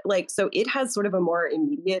issues with so it has sort of a more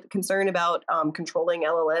immediate concern about controlling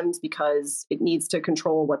LLMs because it needs to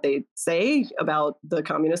control what they say about the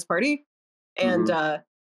Communist Party, and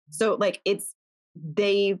so like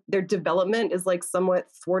their development is like somewhat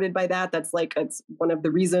thwarted by that. That's like it's one of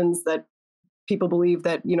the reasons that people believe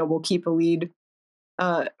that we'll keep a lead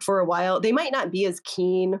for a while. They might not be as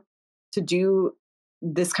keen to do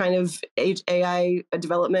this kind of AI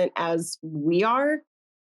development as we are.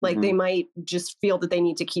 Like they might just feel that they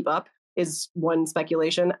need to keep up is one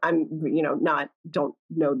speculation. I'm, don't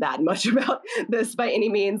know that much about this by any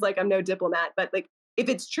means. Like I'm no diplomat, but like if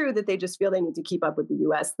it's true that they just feel they need to keep up with the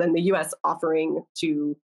US, then the US offering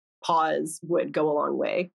to pause would go a long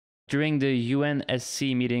way. During the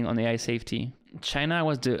UNSC meeting on AI safety, China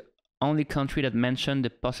was the only country that mentioned the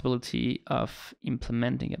possibility of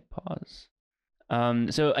implementing a pause.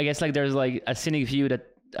 So I guess like there's like a cynic view that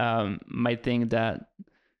might think that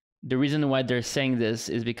the reason why they're saying this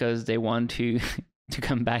is because they want to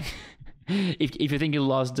come back. If you think you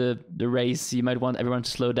lost the race, you might want everyone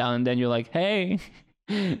to slow down, and then you're like, hey,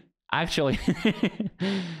 actually.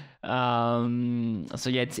 So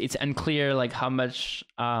yeah, it's unclear like how much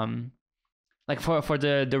like for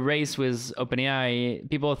the race with OpenAI,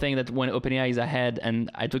 people think that when OpenAI is ahead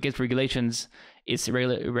and advocates regulations, it's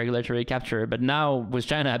regulatory capture. But now with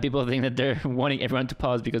China, people think that they're wanting everyone to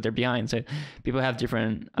pause because they're behind. So people have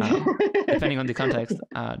different, depending on the context.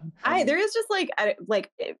 There is just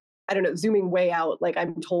I don't know, zooming way out, like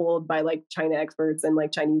I'm told by like China experts and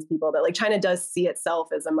like Chinese people that like China does see itself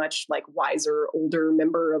as a much like wiser, older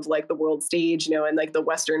member of like the world stage, and like the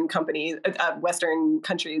Western Western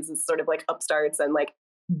countries is sort of like upstarts, and like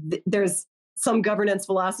there's some governance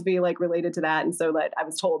philosophy like related to that. And so that I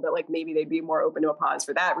was told that like maybe they'd be more open to a pause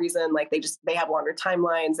for that reason. Like they have longer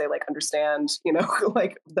timelines. They like understand,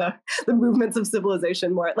 like the movements of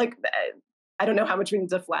civilization more. Like I don't know how much we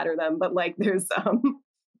need to flatter them, but like there's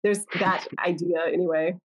that idea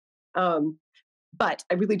anyway. But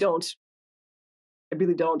I really don't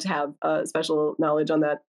have special knowledge on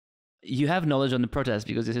that. You have knowledge on the protest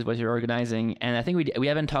because this is what you're organizing, and I think we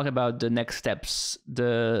haven't talked about the next steps,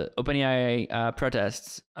 the OpenAI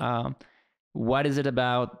protests. What is it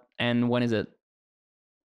about, and when is it?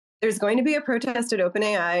 There's going to be a protest at the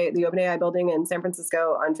OpenAI building in San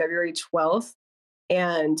Francisco on February 12th,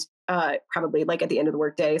 and probably like at the end of the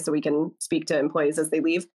workday, so we can speak to employees as they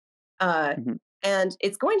leave. And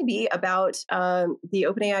it's going to be about the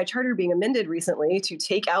OpenAI charter being amended recently to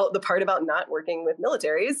take out the part about not working with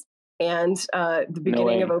militaries and the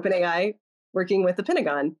beginning of OpenAI working with the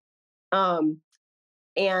Pentagon.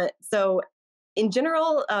 And so in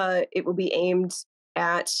general, it will be aimed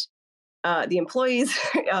at the employees,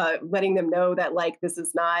 letting them know that like this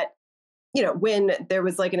is not, when there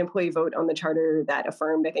was like an employee vote on the charter that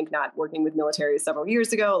affirmed, I think, not working with militaries several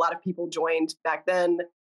years ago, a lot of people joined back then.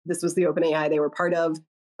 This was the OpenAI they were part of.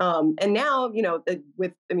 And now,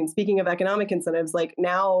 speaking of economic incentives, like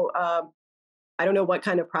now, I don't know what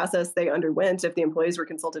kind of process they underwent, if the employees were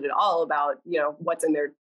consulted at all about, what's in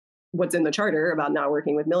the charter about not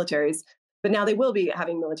working with militaries. But now they will be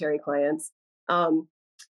having military clients.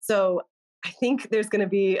 So I think there's going to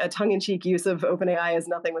be a tongue-in-cheek use of OpenAI as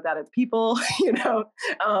nothing without its people,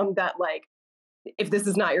 that like, if this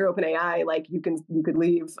is not your OpenAI, like you could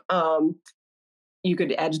leave, you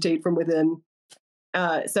could agitate from within.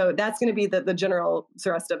 So that's going to be the general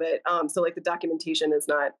thrust of it. So like the documentation is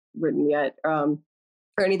not written yet or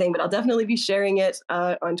anything, but I'll definitely be sharing it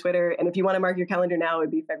on Twitter. And if you want to mark your calendar now, it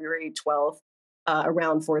would be February 12th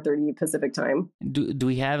around 4:30 Pacific time. Do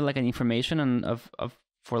we have like an information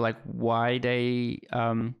for like why they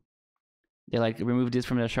like removed this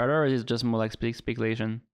from their charter, or is it just more like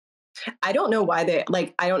speculation? I don't know why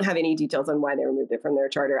I don't have any details on why they removed it from their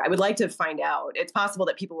charter. I would like to find out. It's possible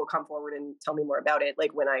that people will come forward and tell me more about it,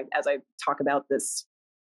 like as I talk about this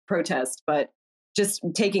protest. But just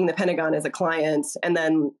taking the Pentagon as a client. And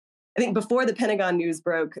then I think before the Pentagon news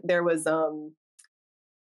broke, there was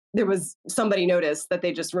somebody noticed that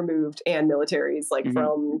they just removed and militaries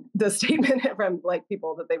from the statement from like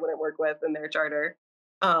people that they wouldn't work with in their charter.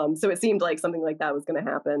 So it seemed like something like that was going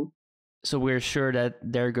to happen. So we're sure that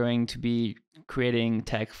they're going to be creating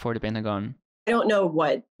tech for the Pentagon. I don't know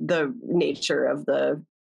what the nature of the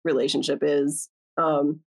relationship is,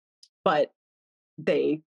 but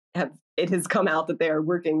it has come out that they are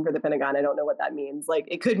working for the Pentagon. I don't know what that means. Like,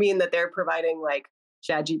 it could mean that they're providing like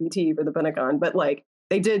ChatGPT for the Pentagon, but like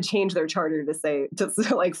they did change their charter to say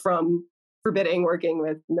like from forbidding working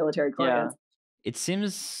with military clients. Yeah. It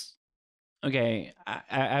seems okay. I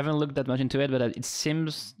haven't looked that much into it, but it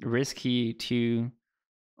seems risky to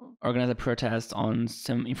organize a protest on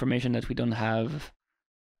some information that we don't have,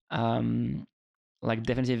 like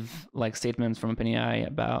definitive like statements from OpenAI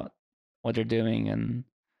about what they're doing. And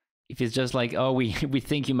if it's just like, oh, we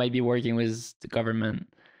think you might be working with the government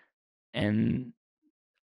and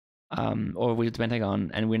or with the Pentagon,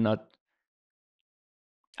 and we're not.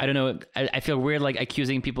 I don't know. I feel weird like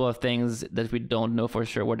accusing people of things that we don't know for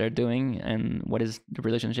sure what they're doing and what is the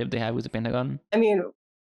relationship they have with the Pentagon. I mean,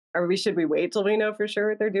 should we wait till we know for sure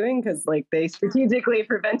what they're doing? Because like they strategically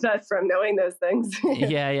prevent us from knowing those things.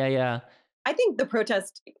 Yeah. I think the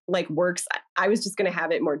protest like works. I was just going to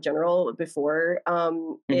have it more general before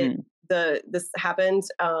this happened.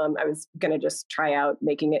 I was going to just try out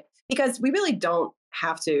making it, because we really don't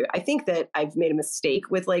have to. I think that I've made a mistake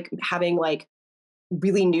with like having like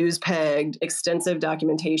really news pegged, extensive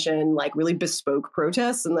documentation, like really bespoke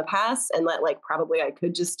protests in the past, and that like probably I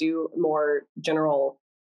could just do more general,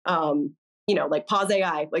 like pause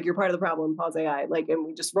AI, like you're part of the problem, pause AI, like, and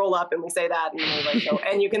we just roll up and we say that, and like go,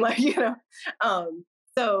 and you can like,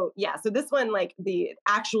 so yeah, so this one, like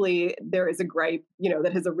there is a gripe,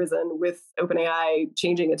 that has arisen with OpenAI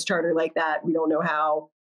changing its charter like that. We don't know how,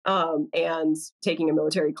 and taking a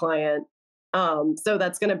military client. So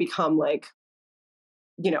that's going to become like,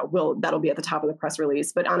 that'll be at the top of the press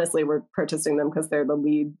release. But honestly, we're protesting them because they're the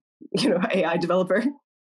lead, AI developer.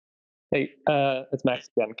 Hey, it's Max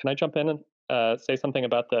again. Can I jump in and say something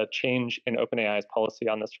about the change in OpenAI's policy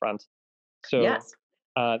on this front? So yes.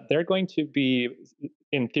 They're going to be,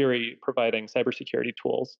 in theory, providing cybersecurity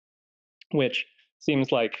tools, which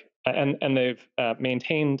seems like, and they've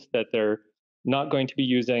maintained that they're not going to be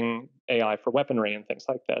using AI for weaponry and things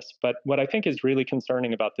like this. But what I think is really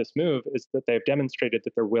concerning about this move is that they've demonstrated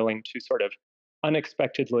that they're willing to sort of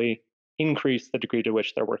unexpectedly increase the degree to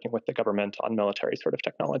which they're working with the government on military sort of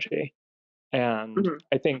technology. And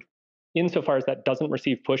I think insofar as that doesn't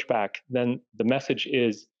receive pushback, then the message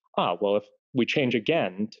is, well, if we change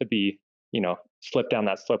again to be, slip down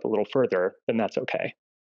that slope a little further, then that's okay.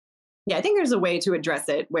 Yeah, I think there's a way to address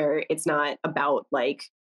it where it's not about like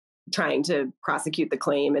trying to prosecute the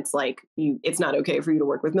claim. It's like it's not okay for you to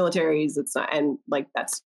work with militaries. It's not, and like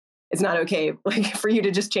it's not okay like for you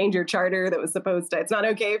to just change your charter that was supposed to. It's not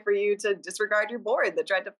okay for you to disregard your board that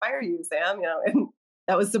tried to fire you, Sam. And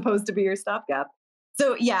that was supposed to be your stopgap.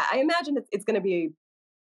 So yeah, I imagine it's going to be.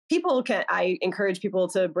 I encourage people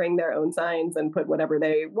to bring their own signs and put whatever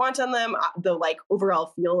they want on them. The like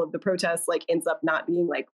overall feel of the protest like ends up not being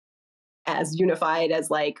like as unified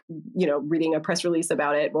as like, reading a press release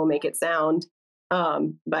about it will make it sound.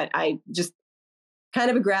 But I just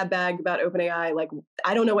kind of a grab bag about OpenAI. Like,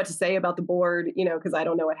 I don't know what to say about the board, because I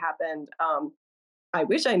don't know what happened. I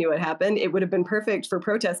wish I knew what happened. It would have been perfect for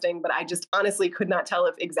protesting, but I just honestly could not tell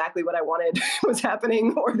if exactly what I wanted was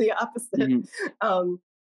happening or the opposite.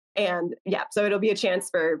 And yeah, so it'll be a chance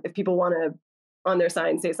for if people want to on their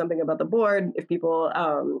sign say something about the board. If people,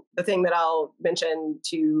 the thing that I'll mention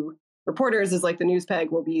to reporters is like the news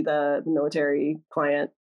peg will be the military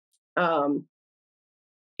client. And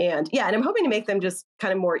I'm hoping to make them just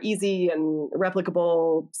kind of more easy and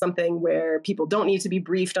replicable, something where people don't need to be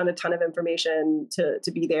briefed on a ton of information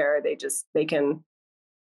to be there. They can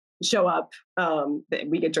show up.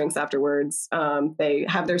 We get drinks afterwards. They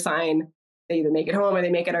have their sign. They either make it home or they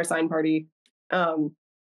make it our sign party.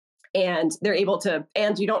 And they're able to,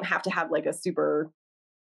 and you don't have to have like a super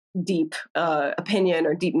deep opinion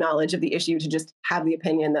or deep knowledge of the issue to just have the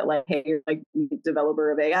opinion that like, hey, you're like the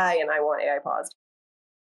developer of AI and I want AI paused.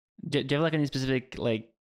 Do you have like any specific like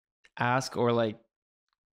ask or like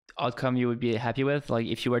outcome you would be happy with? Like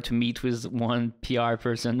if you were to meet with one PR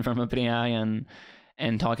person from OpenAI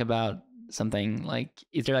and talk about something, like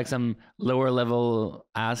is there like some lower level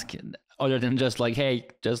ask other than just like, hey,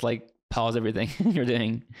 just like pause everything you're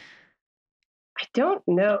doing? I don't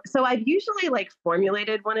know. So I've usually like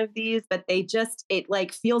formulated one of these, but it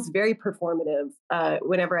like feels very performative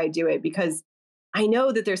whenever I do it, because I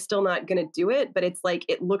know that they're still not going to do it, but it's like,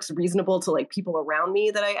 it looks reasonable to like people around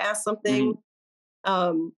me that I ask something.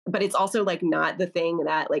 But it's also like not the thing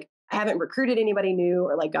that like I haven't recruited anybody new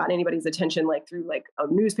or like gotten anybody's attention like through like a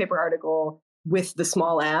newspaper article with the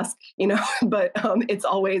small ask, but it's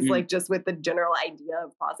always like just with the general idea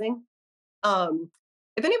of pausing.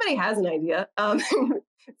 If anybody has an idea,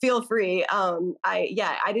 feel free. I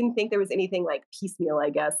didn't think there was anything like piecemeal, I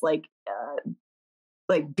guess, like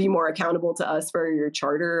be more accountable to us for your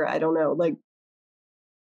charter. I don't know. Like,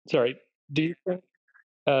 sorry, do you think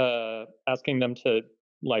asking them to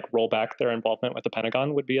like roll back their involvement with the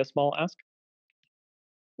Pentagon would be a small ask?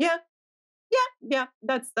 Yeah.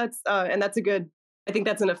 That's and that's a good. I think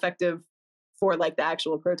that's an effective for like the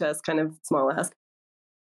actual protest kind of small ask.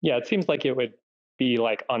 Yeah, it seems like it would be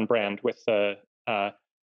like on brand with the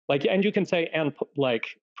like, and you can say and like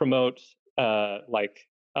promote like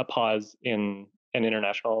a pause in an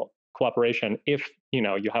international cooperation if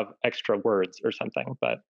you have extra words or something.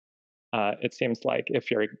 But it seems like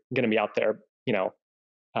if you're going to be out there,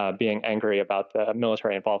 being angry about the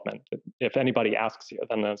military involvement, if anybody asks you,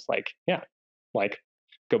 then it's like, yeah, like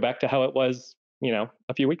go back to how it was,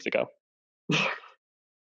 a few weeks ago.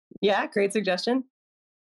 Yeah, great suggestion.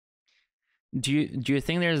 Do you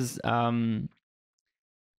think there's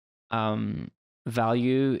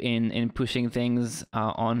value in pushing things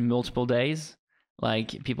on multiple days?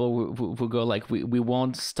 Like people who go like, we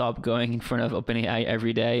won't stop going in front of OpenAI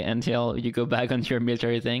every day until you go back onto your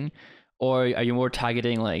military thing? Or are you more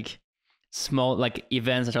targeting like small like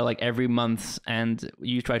events that are like every month and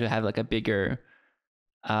you try to have like a bigger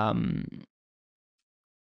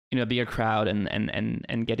bigger crowd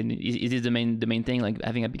and get in? Is it the main thing, like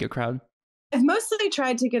having a bigger crowd? I've mostly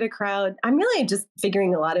tried to get a crowd. I'm really just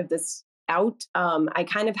figuring a lot of this out. I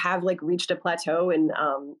kind of have like reached a plateau in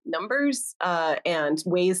numbers and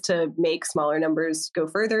ways to make smaller numbers go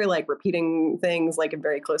further, like repeating things like in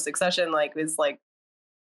very close succession, like is like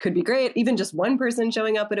could be great. Even just one person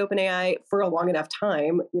showing up at OpenAI for a long enough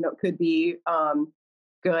time, could be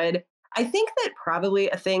good. I think that probably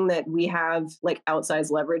a thing that we have like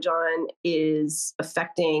outsized leverage on is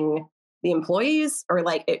affecting the employees or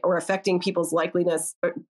affecting people's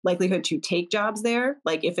likelihood to take jobs there.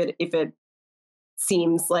 Like if it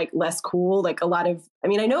seems like less cool, like a lot of, I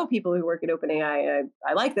know people who work at OpenAI,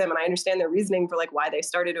 I like them and I understand their reasoning for like why they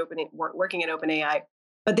started working at OpenAI,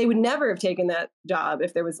 but they would never have taken that job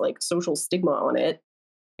if there was like social stigma on it.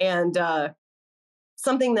 And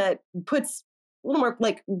something that puts a little more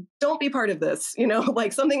like, don't be part of this,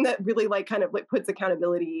 like something that really like kind of like puts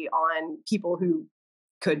accountability on people who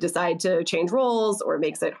could decide to change roles or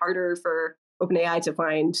makes it harder for OpenAI to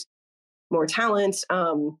find more talent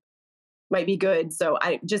might be good. So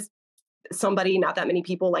I just not that many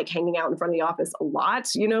people like hanging out in front of the office a lot,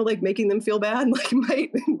 like making them feel bad, like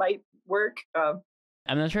might work.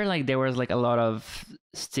 I'm not sure like there was like a lot of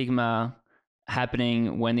stigma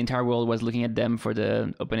happening when the entire world was looking at them for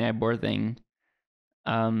the OpenAI board thing.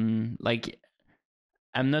 Like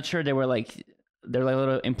I'm not sure there were like a lot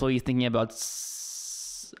of employees thinking about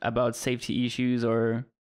safety issues, or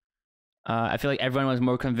I feel like everyone was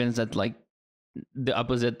more convinced that like the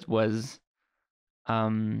opposite was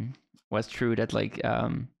true, that like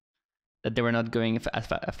that they were not going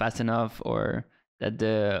fast enough, or that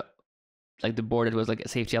the board that was like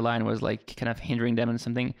safety aligned was like kind of hindering them and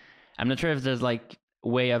something. I'm not sure if there's like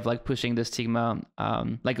way of like pushing the stigma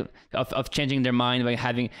like of changing their mind by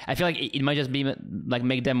having, I feel like it might just be like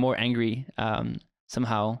make them more angry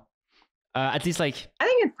somehow. At least like I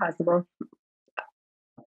think it's possible.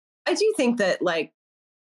 I do think that like,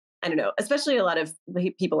 I don't know, especially a lot of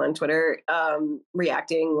people on Twitter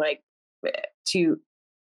reacting like to,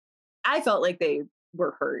 I felt like they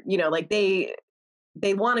were hurt, like they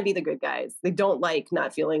want to be the good guys. They don't like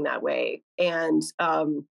not feeling that way. And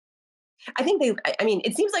I think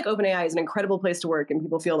it seems like OpenAI is an incredible place to work and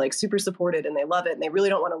people feel like super supported and they love it and they really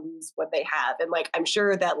don't want to lose what they have. And like, I'm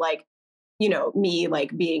sure that like, me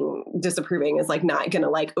like being disapproving is like not going to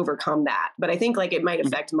like overcome that. But I think like it might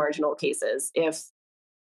affect marginal cases because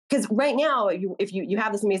right now if you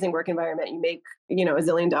have this amazing work environment, you make, $1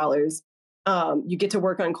 zillion, you get to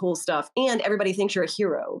work on cool stuff and everybody thinks you're a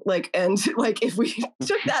hero. Like, and like, if we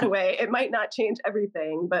took that away, it might not change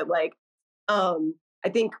everything, but like, I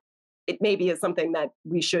think it maybe is something that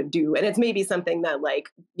we should do. And it's maybe something that like,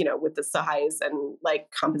 with the size and like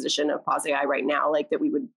composition of Pause AI right now, like that we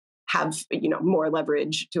would have, more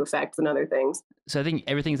leverage to affect than other things. So I think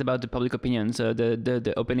everything's about the public opinion. So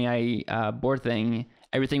the OpenAI board thing,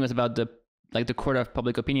 everything was about the court of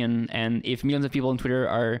public opinion. And if millions of people on Twitter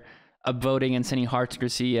are upvoting and sending hearts to their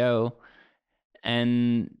CEO,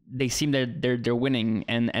 and they seem that they're winning,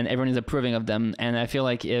 and everyone is approving of them. And I feel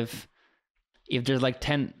like if there's like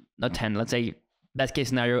 10, not 10, let's say best case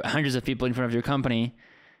scenario, hundreds of people in front of your company,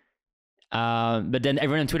 but then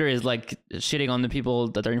everyone on Twitter is like shitting on the people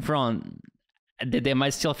that are in front, they might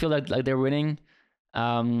still feel like they're winning.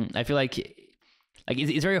 I feel like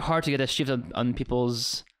it's very hard to get a shift on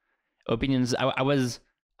people's opinions. I was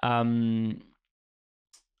like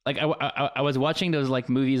I was watching those like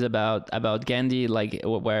movies about Gandhi, like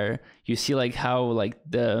where you see like how like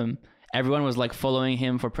everyone was like following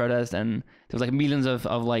him for protest, and there was like millions of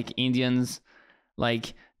like Indians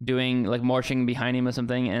like doing like marching behind him or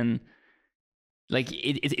something. And like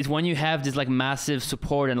it's when you have this like massive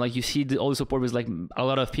support, and like you see all the support with like a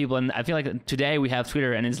lot of people. And I feel like today we have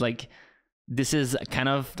Twitter, and it's like this is kind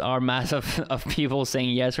of our mass of people saying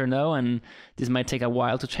yes or no, and this might take a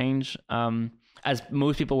while to change, as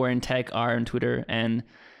most people who are in tech are on Twitter. And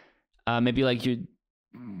maybe like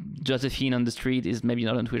Josephine on the street is maybe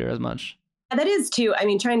not on Twitter as much. That is too. I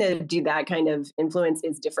mean, trying to do that kind of influence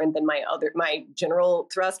is different than my general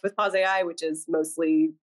thrust with Pause AI, which is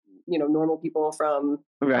mostly, normal people from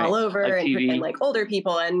all over, like and like older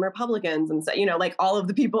people and Republicans and so, like all of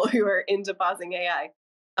the people who are into pausing AI.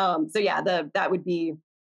 So yeah, it'd be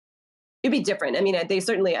different. I mean, I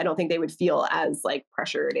don't think they would feel as like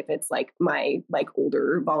pressured if it's like my like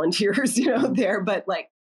older volunteers, there. But like,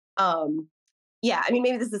 yeah, I mean,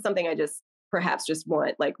 maybe this is something I perhaps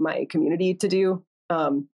want like my community to do.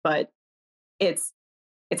 But it's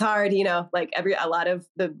hard, like a lot of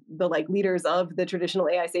the like leaders of the traditional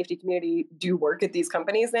AI safety community do work at these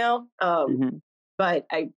companies now. But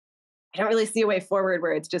I don't really see a way forward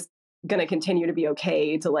where it's just going to continue to be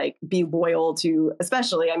okay to like be loyal to,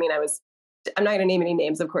 especially, I mean, I'm not going to name any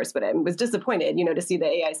names, of course, but I was disappointed, to see the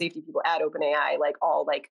AI safety people at OpenAI, like all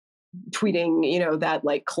like tweeting, that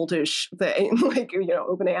like cultish thing, like,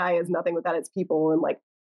 OpenAI is nothing without its people, and like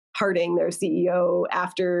Harding, their CEO,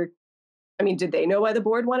 after, I mean, did they know why the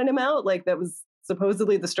board wanted him out? Like that was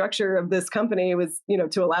supposedly the structure of this company was,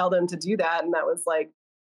 to allow them to do that. And that was like,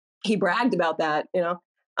 he bragged about that,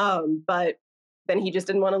 but then he just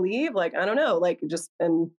didn't want to leave. Like, I don't know, like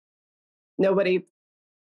and nobody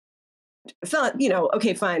felt,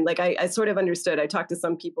 okay, fine. Like I sort of understood. I talked to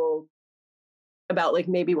some people about like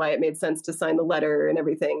maybe why it made sense to sign the letter and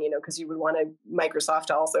everything, because you would want Microsoft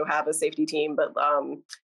to also have a safety team. But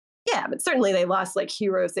yeah, but certainly they lost like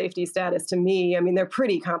hero safety status to me. I mean, they're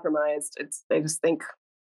pretty compromised. I just think,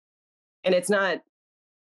 and it's not,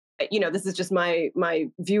 this is just my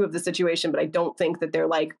view of the situation, but I don't think that they're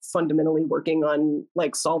like fundamentally working on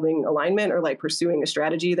like solving alignment or like pursuing a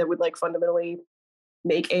strategy that would like fundamentally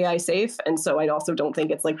make AI safe. And so I also don't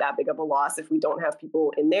think it's like that big of a loss if we don't have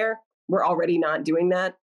people in there. We're already not doing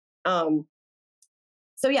that. So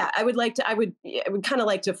yeah, I would kind of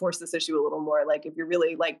like to force this issue a little more. Like if you're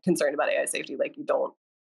really like concerned about AI safety, like you don't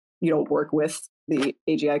work with the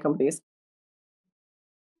AGI companies.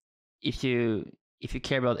 If you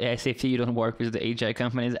care about AI safety, you don't work with the AGI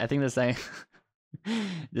companies. I think that's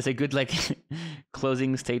a good like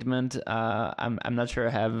closing statement. I'm not sure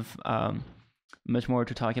I have much more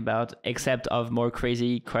to talk about, except of more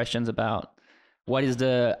crazy questions about what is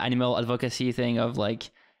the animal advocacy thing of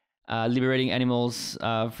like liberating animals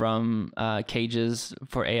from cages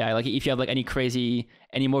for AI. Like if you have like any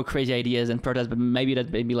more crazy ideas and protests, but maybe that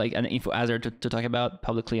may be like an info hazard to talk about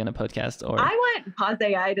publicly on a podcast. Or I want Pause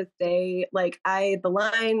AI to stay like the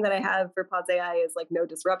line that I have for Pause AI is like no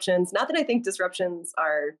disruptions. Not that I think disruptions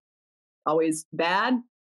are always bad,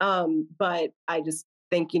 but I just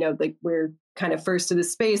think, like we're kind of first to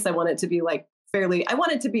this space. I want it to be like I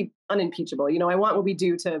want it to be unimpeachable. I want what we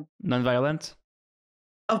do to nonviolent.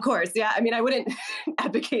 Of course. Yeah. I mean, I wouldn't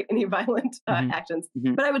advocate any violent actions,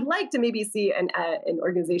 but I would like to maybe see an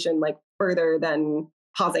organization like further than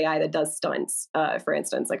Pause AI that does stunts, for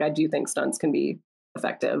instance. Like I do think stunts can be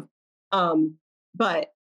effective.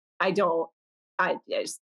 But I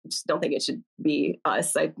just don't think it should be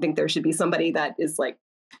us. I think there should be somebody that is like,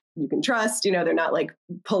 you can trust, they're not like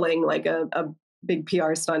pulling like a big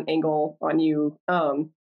PR stunt angle on you.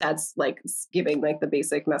 That's like giving like the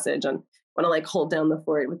basic message, and want to like hold down the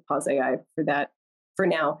fort with Pause AI for that for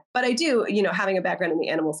now. But I do, having a background in the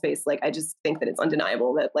animal space, like I just think that it's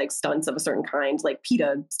undeniable that like stunts of a certain kind, like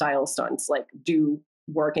PETA style stunts, like do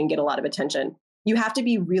work and get a lot of attention. You have to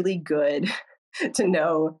be really good to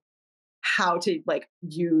know how to like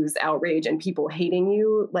use outrage and people hating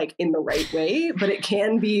you like in the right way, but it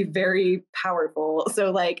can be very powerful.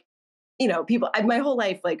 So like, people, my whole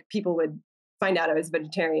life, like people would find out I was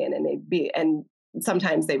vegetarian and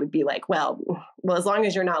sometimes they would be like, well, as long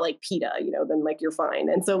as you're not like PETA, then like you're fine.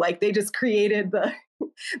 And so like they just created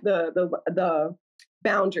the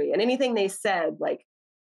boundary, and anything they said, like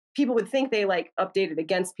people would think they like updated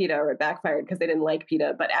against PETA or it backfired because they didn't like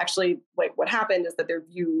PETA. But actually, like what happened is that their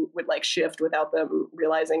view would like shift without them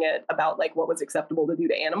realizing it about like what was acceptable to do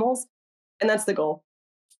to animals. And that's the goal.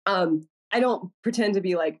 I don't pretend to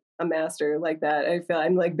be like a master like that. I feel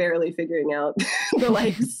I'm like barely figuring out the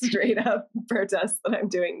like straight up protests that I'm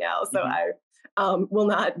doing now. So I will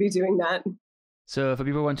not be doing that. So if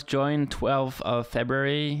people want to join 12th of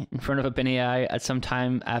February in front of OpenAI at some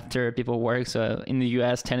time after people work, so in the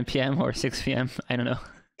US, 10 p.m. or 6 p.m., I don't know.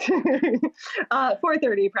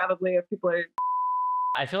 4:30 probably if people are.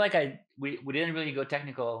 I feel like we didn't really go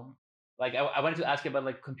technical. Like I wanted to ask you about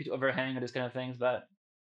like compute overhang or those kind of things, but.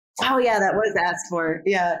 Oh yeah, that was asked for.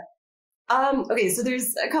 Yeah. Okay, so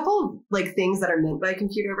there's a couple like things that are meant by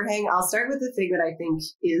compute overhang. I'll start with the thing that I think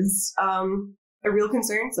is a real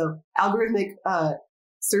concern. So algorithmic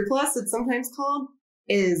surplus, it's sometimes called,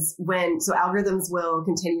 is when algorithms will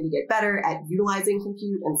continue to get better at utilizing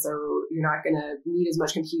compute, and so you're not going to need as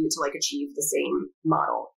much compute to like achieve the same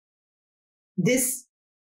model. This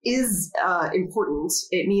is important.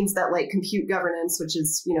 It means that like compute governance, which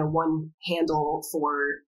is one handle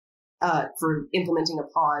for implementing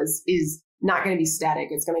a pause, is not going to be static.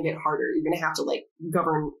 It's going to get harder. You're going to have to like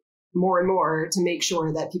govern more and more to make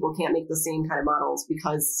sure that people can't make the same kind of models,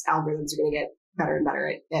 because algorithms are going to get better and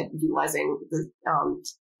better at utilizing the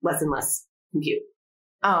less and less compute.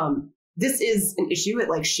 This is an issue. It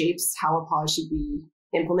like shapes how a pause should be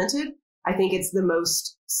implemented. I think it's the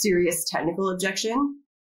most serious technical objection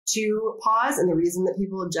to pause, and the reason that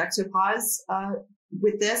people object to pause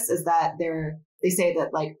with this is that they say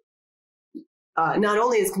that like not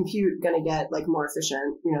only is compute going to get like more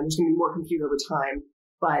efficient, there's going to be more compute over time,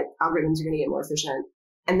 but algorithms are going to get more efficient.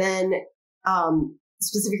 And then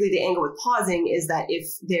specifically the angle with pausing is that if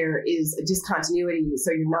there is a discontinuity,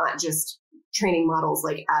 so you're not just training models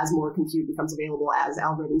like as more compute becomes available as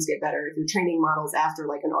algorithms get better, if you're training models after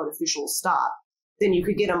like an artificial stop, then you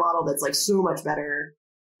could get a model that's like so much better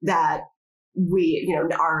that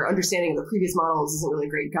our understanding of the previous models isn't really a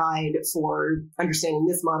great guide for understanding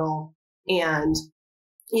this model. And,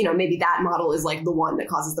 maybe that model is like the one that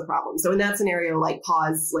causes the problem. So in that scenario, like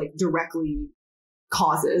pause like directly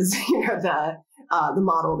causes, the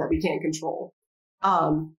model that we can't control.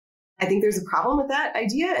 I think there's a problem with that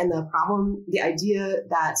idea, and the idea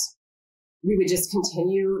that we would just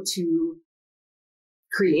continue to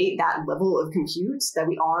create that level of compute that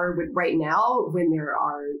we are with right now when there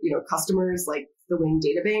are, customers like filling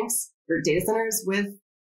data banks or data centers with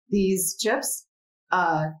these chips.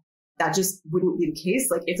 That just wouldn't be the case.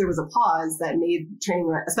 Like if there was a pause that made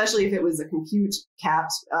training, especially if it was a compute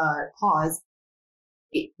capped pause,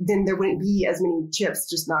 then there wouldn't be as many chips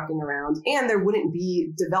just knocking around, and there wouldn't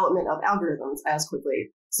be development of algorithms as quickly.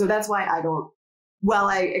 So that's why while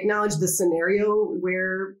I acknowledge the scenario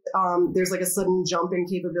where there's like a sudden jump in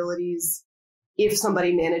capabilities, if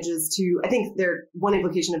somebody manages to, I think one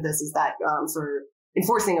implication of this is that for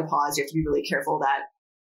enforcing a pause, you have to be really careful that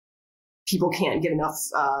people can't get enough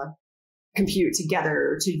compute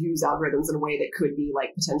together to use algorithms in a way that could be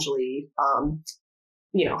like potentially,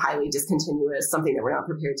 highly discontinuous, something that we're not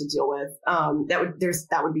prepared to deal with.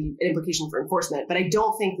 That would be an implication for enforcement. But I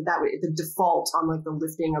don't think the default on like the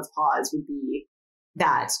lifting of pause would be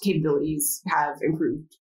that capabilities have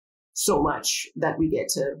improved so much that we get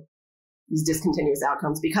to these discontinuous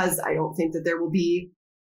outcomes, because I don't think that there will be,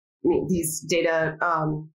 these data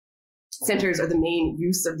centers are the main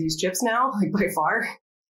use of these chips now, like by far.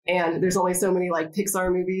 And there's only so many like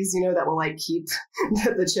Pixar movies, that will like keep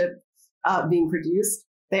the chip being produced.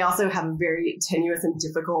 They also have a very tenuous and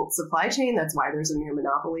difficult supply chain. That's why there's a near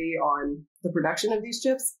monopoly on the production of these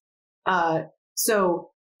chips. So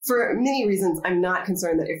for many reasons, I'm not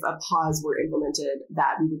concerned that if a pause were implemented,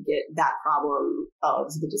 that we would get that problem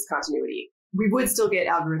of the discontinuity. We would still get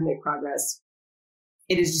algorithmic progress.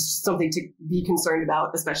 It is just something to be concerned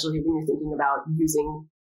about, especially when you're thinking about using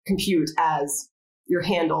compute as your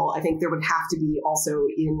handle. I think there would have to be also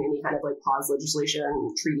in any kind of like pause legislation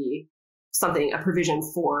treaty, a provision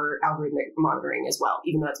for algorithmic monitoring as well,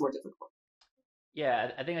 even though it's more difficult.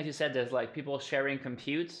 Yeah, I think as you said, there's like people sharing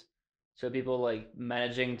compute. So people like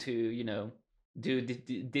managing to, do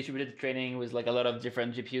distributed training with like a lot of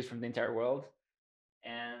different GPUs from the entire world.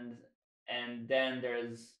 And then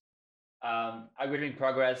there's algorithmic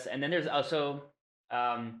progress. And then there's also,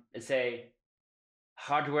 let's say,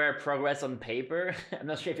 hardware progress on paper. I'm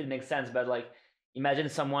not sure if it makes sense, but like imagine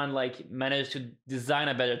someone like managed to design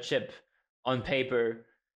a better chip on paper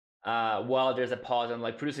while there's a pause on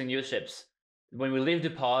like producing new chips. When we leave the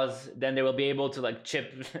pause, then they will be able to like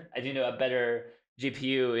chip, as you know, a better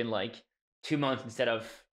GPU in like 2 months instead of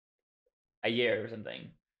a year or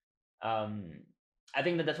something. I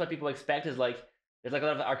think that's what people expect, is like there's like a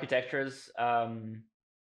lot of architectures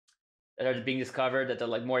that are being discovered that are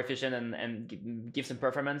like more efficient and give some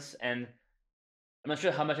performance. And I'm not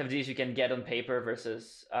sure how much of these you can get on paper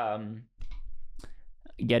versus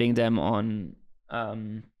getting them on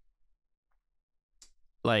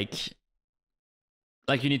like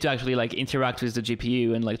you need to actually like interact with the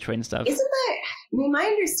GPU and like train stuff. Isn't that, I mean, my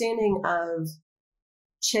understanding of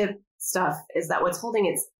chip stuff is that what's holding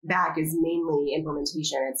it back is mainly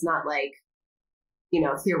implementation. It's not like, you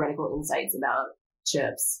know, theoretical insights about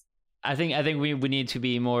chips. I think we need to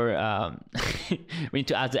be more we need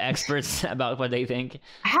to ask the experts about what they think.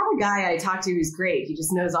 I have a guy I talk to who's great. He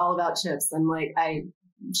just knows all about chips, and like I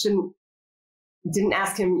didn't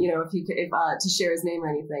ask him, you know, if to share his name or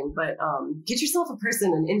anything. But get yourself a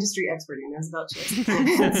person, an industry expert who knows about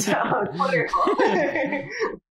chips. So wonderful.